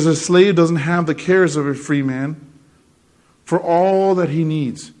 Because a slave doesn't have the cares of a free man for all that he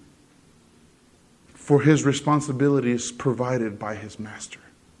needs. For his responsibility is provided by his master.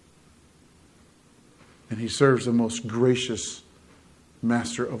 And he serves the most gracious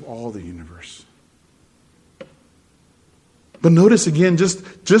master of all the universe. But notice again, just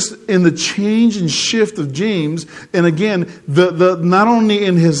in the change and shift of James, and again, the not only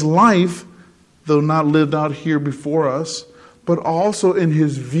in his life, though not lived out here before us, but also in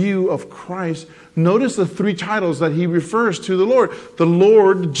his view of Christ. Notice the three titles that he refers to the Lord. The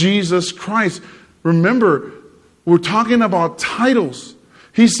Lord Jesus Christ. Remember, we're talking about titles.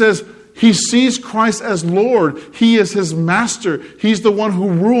 He says he sees Christ as Lord. He is his master. He's the one who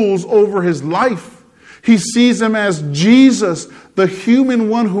rules over his life. He sees him as Jesus. The human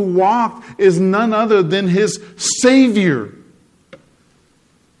one who walked is none other than his Savior.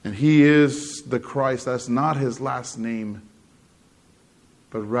 And he is the Christ. That's not his last name,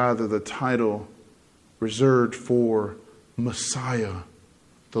 but rather the title reserved for Messiah,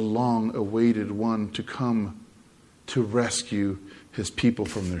 the long-awaited one to come to rescue his people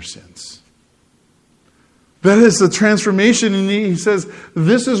from their sins. That is the transformation. And he says,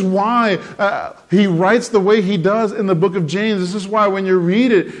 this is why he writes the way he does in the book of James. This is why when you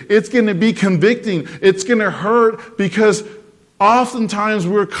read it, it's going to be convicting. It's going to hurt because oftentimes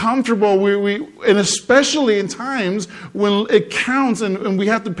we're comfortable, and especially in times when it counts and we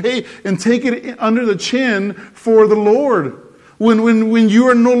have to pay and take it under the chin for the Lord. When you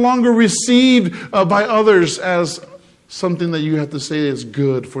are no longer received by others as something that you have to say is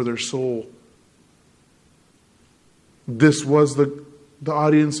good for their soul. This was the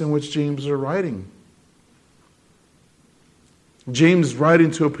audience in which James is writing. James is writing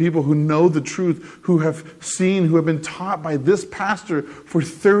to a people who know the truth, who have seen, who have been taught by this pastor for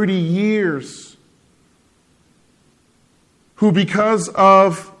 30 years. Who because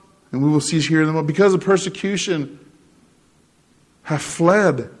of, and we will see here in a moment, because of persecution, have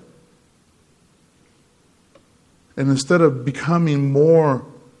fled. And instead of becoming more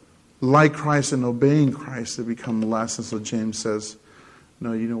like Christ and obeying Christ, they become less. And so James says,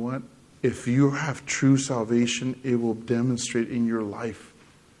 no, you know what? If you have true salvation, it will demonstrate in your life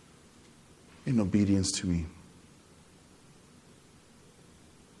in obedience to me.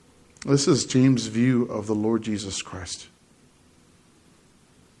 This is James' view of the Lord Jesus Christ.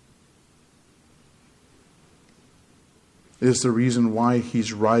 It is the reason why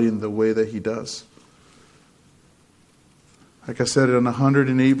he's writing the way that he does. Like I said, in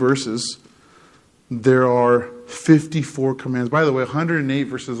 108 verses, there are 54 commands. By the way, 108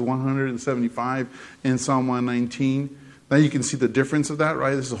 versus 175 in Psalm 119. Now you can see the difference of that,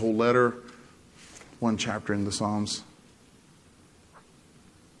 right? This is a whole letter, one chapter in the Psalms.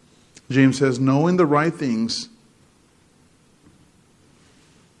 James says, knowing the right things,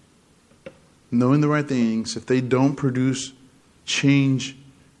 if they don't produce change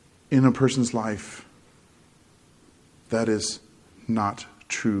in a person's life, that is not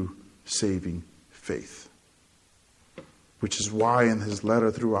true saving faith. Which is why in his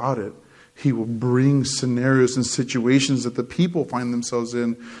letter throughout it, he will bring scenarios and situations that the people find themselves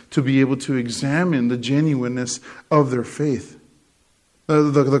in to be able to examine the genuineness of their faith.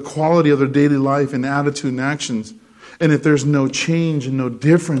 The quality of their daily life and attitude and actions. And if there's no change and no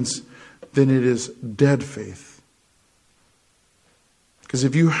difference, then it is dead faith. Because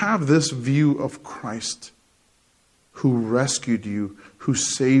if you have this view of Christ, who rescued you, who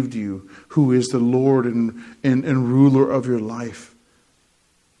saved you, who is the Lord and ruler of your life,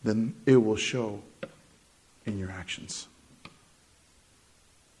 then it will show in your actions.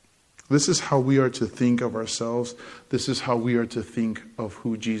 This is how we are to think of ourselves. This is how we are to think of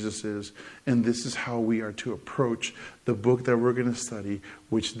who Jesus is. And this is how we are to approach the book that we're going to study,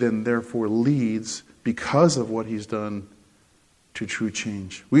 which then therefore leads, because of what he's done, to true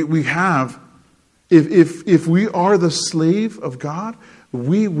change. We have, if we are the slave of God,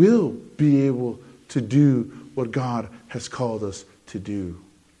 we will be able to do what God has called us to do.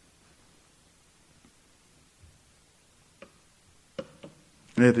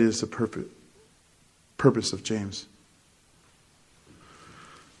 It is the purpose of James.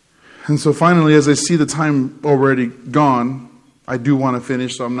 And so finally, as I see the time already gone, I do want to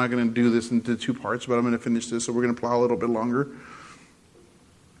finish, so I'm not going to do this into two parts, but I'm going to finish this, so we're going to plow a little bit longer.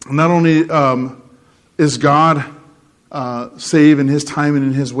 Not only is God save in his time and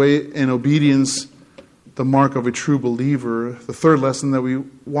in his way and obedience the mark of a true believer, the third lesson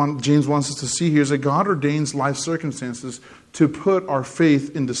that James wants us to see here is that God ordains life circumstances to put our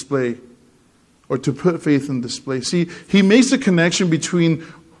faith in display, or to put faith in display. See, he makes a connection between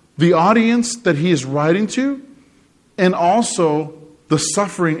the audience that he is writing to and also the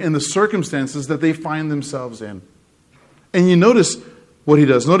suffering and the circumstances that they find themselves in. And you notice what he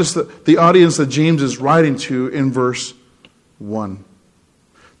does. Notice the audience that James is writing to in verse 1.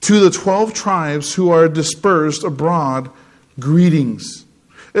 To the 12 tribes who are dispersed abroad, greetings.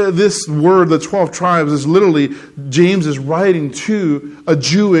 This word, the 12 tribes, is literally, James is writing to a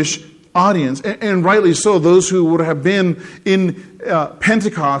Jewish audience. And rightly so, those who would have been in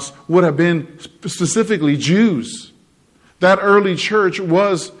Pentecost would have been specifically Jews. That early church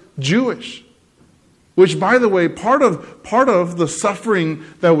was Jewish. Which, by the way, part of the suffering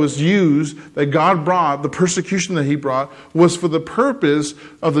that was used, that God brought, the persecution that he brought, was for the purpose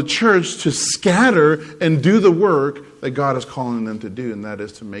of the church to scatter and do the work that God is calling them to do, and that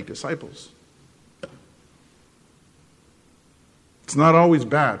is to make disciples. It's not always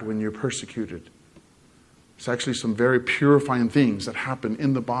bad when you're persecuted. It's actually some very purifying things that happen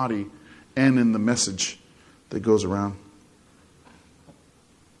in the body and in the message that goes around.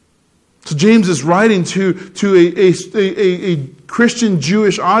 So James is writing to a Christian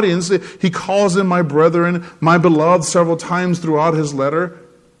Jewish audience. He calls them my brethren, my beloved, several times throughout his letter.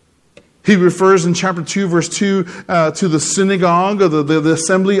 He refers in chapter 2, verse 2, to the synagogue, or the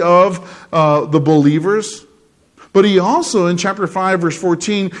assembly of the believers. But he also, in chapter 5, verse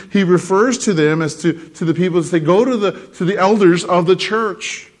 14, he refers to them as to the people as they go to the elders of the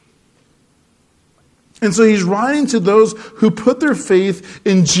church. And so he's writing to those who put their faith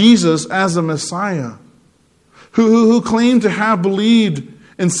in Jesus as the Messiah, who claim to have believed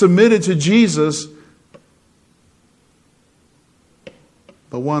and submitted to Jesus,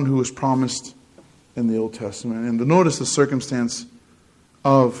 the one who was promised in the Old Testament. And notice the circumstance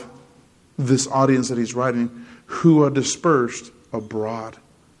of this audience that he's writing, who are dispersed abroad.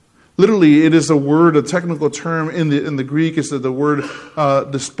 Literally, it is a word, a technical term in the Greek is the word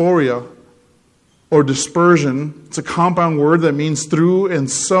dysporia, or dispersion. It's a compound word that means through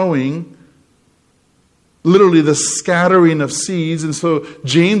and sowing. Literally the scattering of seeds. And so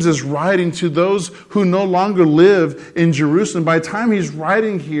James is writing to those who no longer live in Jerusalem. By the time he's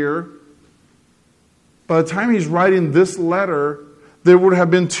writing here, by the time he's writing this letter, there would have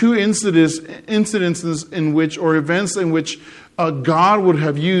been two incidences in which, or events in which God would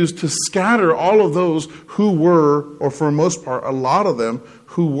have used to scatter all of those who were, or for the most part, a lot of them,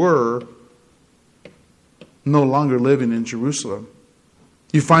 who were no longer living in Jerusalem.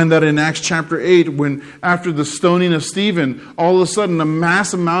 You find that in Acts chapter 8, when after the stoning of Stephen, all of a sudden a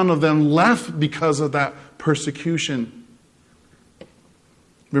mass amount of them left because of that persecution.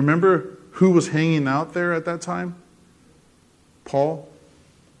 Remember who was hanging out there at that time? Paul.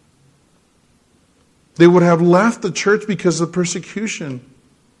 They would have left the church because of persecution.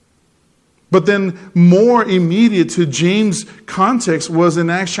 But then more immediate to James' context was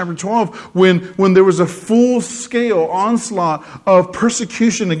in Acts chapter 12 when there was a full-scale onslaught of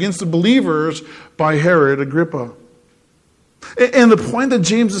persecution against the believers by Herod Agrippa. And the point that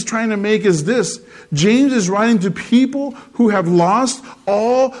James is trying to make is this. James is writing to people who have lost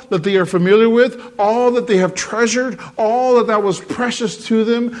all that they are familiar with, all that they have treasured, all that was precious to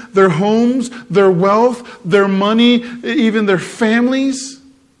them, their homes, their wealth, their money, even their families.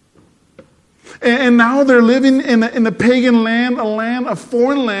 And now they're living in a pagan land, a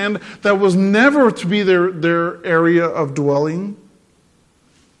foreign land that was never to be their area of dwelling.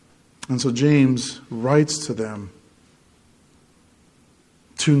 And so James writes to them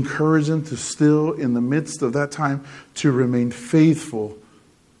to encourage them to still, in the midst of that time, to remain faithful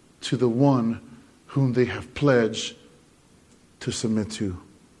to the one whom they have pledged to submit to,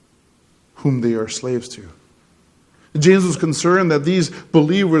 whom they are slaves to. James was concerned that these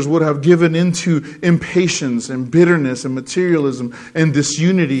believers would have given into impatience and bitterness and materialism and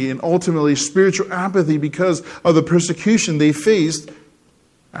disunity and ultimately spiritual apathy because of the persecution they faced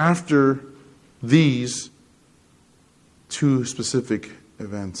after these two specific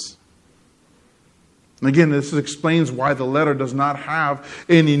events. And again, this explains why the letter does not have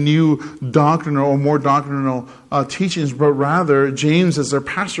any new doctrinal or more doctrinal teachings, but rather James, as their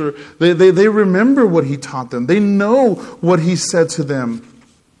pastor, they remember what he taught them. They know what he said to them.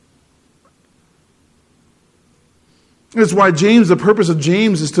 That's why James, the purpose of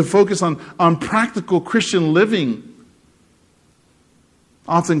James is to focus on practical Christian living,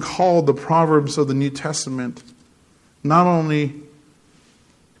 often called the Proverbs of the New Testament. Not only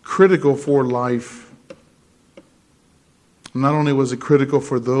critical for life, not only was it critical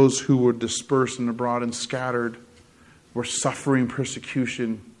for those who were dispersed and abroad and scattered, were suffering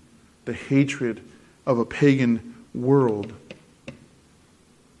persecution, the hatred of a pagan world.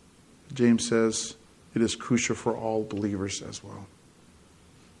 James says it is crucial for all believers as well.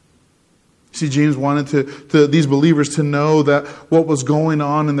 See, James wanted these believers to know that what was going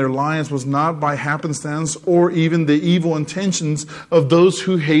on in their lives was not by happenstance or even the evil intentions of those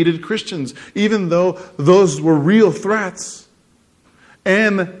who hated Christians, even though those were real threats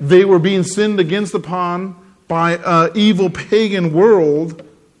and they were being sinned against upon by an evil pagan world.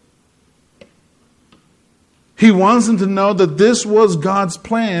 He wants them to know that this was God's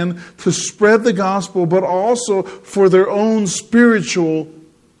plan to spread the gospel, but also for their own spiritual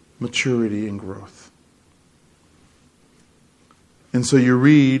maturity and growth. And so you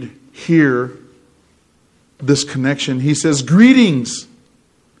read here this connection. He says, greetings.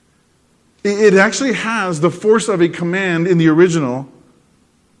 It actually has the force of a command in the original.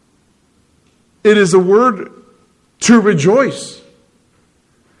 It is a word to rejoice.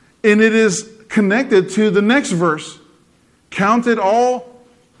 And it is connected to the next verse. Count it all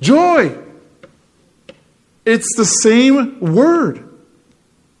joy. It's the same word.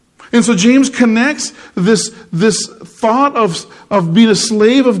 And so James connects this thought of being a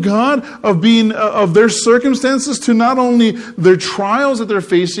slave of God, of being of their circumstances, to not only their trials that they're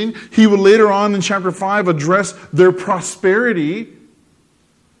facing. He will later on in chapter 5 address their prosperity.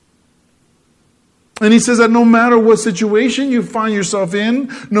 And he says that no matter what situation you find yourself in,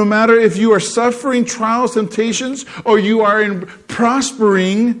 no matter if you are suffering trials, temptations, or you are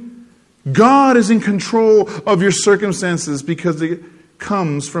prospering, God is in control of your circumstances because it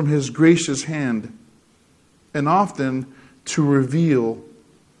comes from His gracious hand, and often to reveal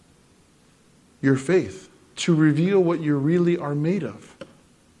your faith, to reveal what you really are made of.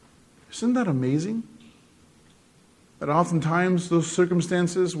 Isn't that amazing? That oftentimes those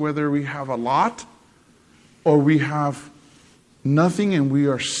circumstances, whether we have a lot or we have nothing and we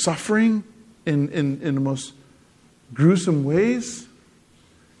are suffering in the most gruesome ways,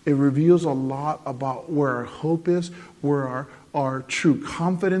 it reveals a lot about where our hope is, where our true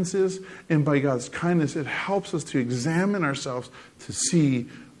confidence is. And by God's kindness, it helps us to examine ourselves to see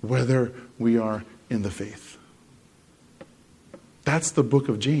whether we are in the faith. That's the book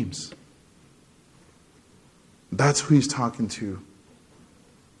of James. That's who he's talking to.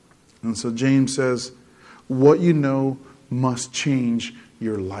 And so James says, what you know must change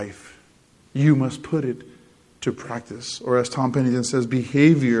your life. You must put it to practice. Or as Tom Pennington says,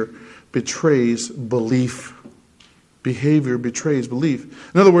 behavior betrays belief. Behavior betrays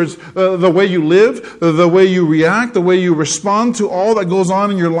belief. In other words, the way you live, the way you react, the way you respond to all that goes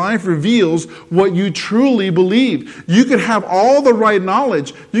on in your life reveals what you truly believe. You could have all the right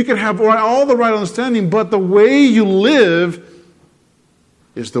knowledge, you could have all the right understanding, but the way you live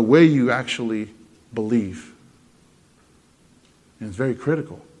is the way you actually believe. And it's very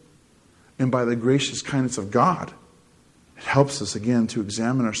critical. And by the gracious kindness of God, it helps us again to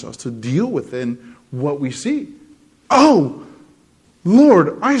examine ourselves, to deal within what we see. Oh,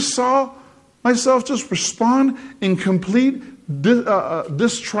 Lord, I saw myself just respond in complete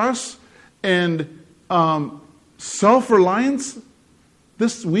distrust and self-reliance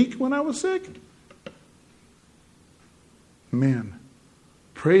this week when I was sick. Man,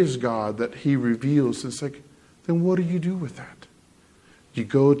 praise God that He reveals. It's like, then what do you do with that? You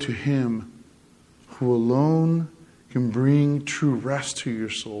go to Him who alone can bring true rest to your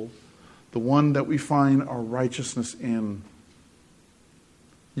soul, the one that we find our righteousness in.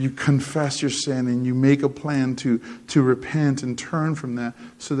 You confess your sin and you make a plan to repent and turn from that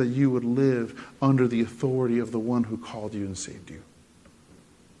so that you would live under the authority of the one who called you and saved you.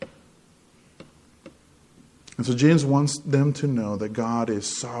 And so James wants them to know that God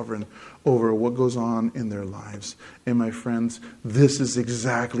is sovereign over what goes on in their lives. And my friends, this is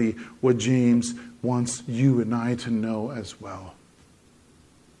exactly what James wants you and I to know as well.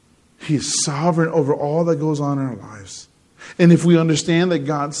 He is sovereign over all that goes on in our lives. And if we understand that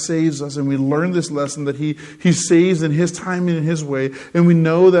God saves us and we learn this lesson that He saves in His time and in His way, and we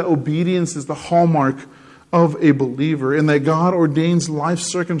know that obedience is the hallmark of a believer and that God ordains life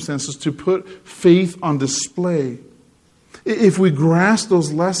circumstances to put faith on display. If we grasp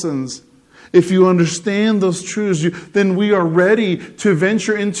those lessons, if you understand those truths, then we are ready to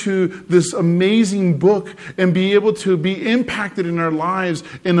venture into this amazing book and be able to be impacted in our lives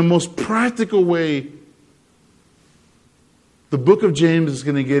in the most practical way. The book of James is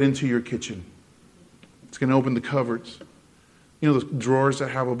going to get into your kitchen. It's going to open the cupboards. You know those drawers that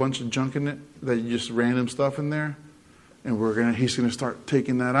have a bunch of junk in it, that you just random stuff in there? And he's going to start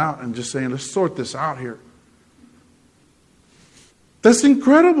taking that out and just saying, let's sort this out here. That's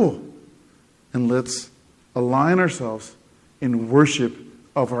incredible. And let's align ourselves in worship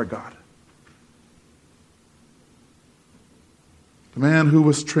of our God. The man who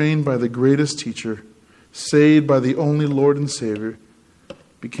was trained by the greatest teacher, saved by the only Lord and Savior,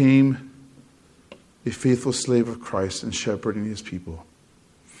 became a faithful slave of Christ and shepherding His people.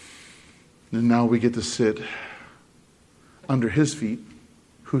 And now we get to sit under His feet,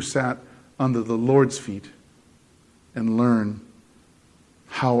 who sat under the Lord's feet, and learn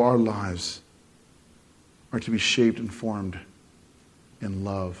how our lives are to be shaped and formed in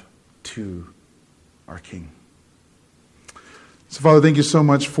love to our King. So, Father, thank you so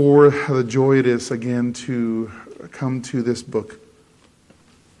much for the joy it is, again, to come to this book,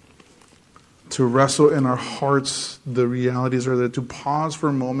 to wrestle in our hearts the realities, or to pause for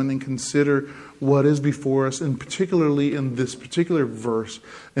a moment and consider what is before us, and particularly in this particular verse,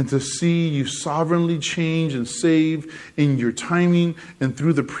 and to see you sovereignly change and save in your timing and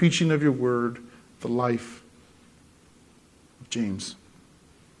through the preaching of your word, the life of James.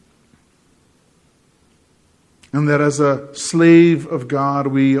 And that as a slave of God,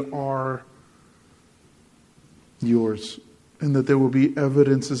 we are yours. And that there will be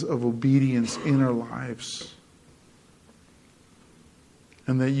evidences of obedience in our lives.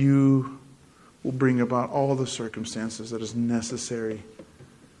 And that you will bring about all the circumstances that is necessary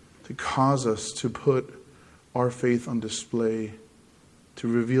to cause us to put our faith on display, to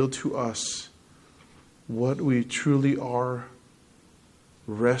reveal to us what we truly are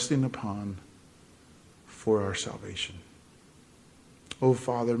resting upon for our salvation. Oh,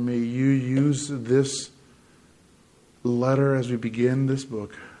 Father, may you use this letter as we begin this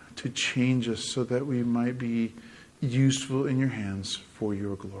book to change us so that we might be useful in your hands for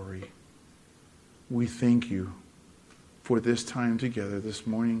your glory. We thank you for this time together this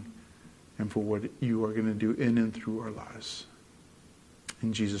morning and for what you are going to do in and through our lives.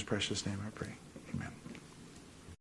 In Jesus' precious name I pray. Amen.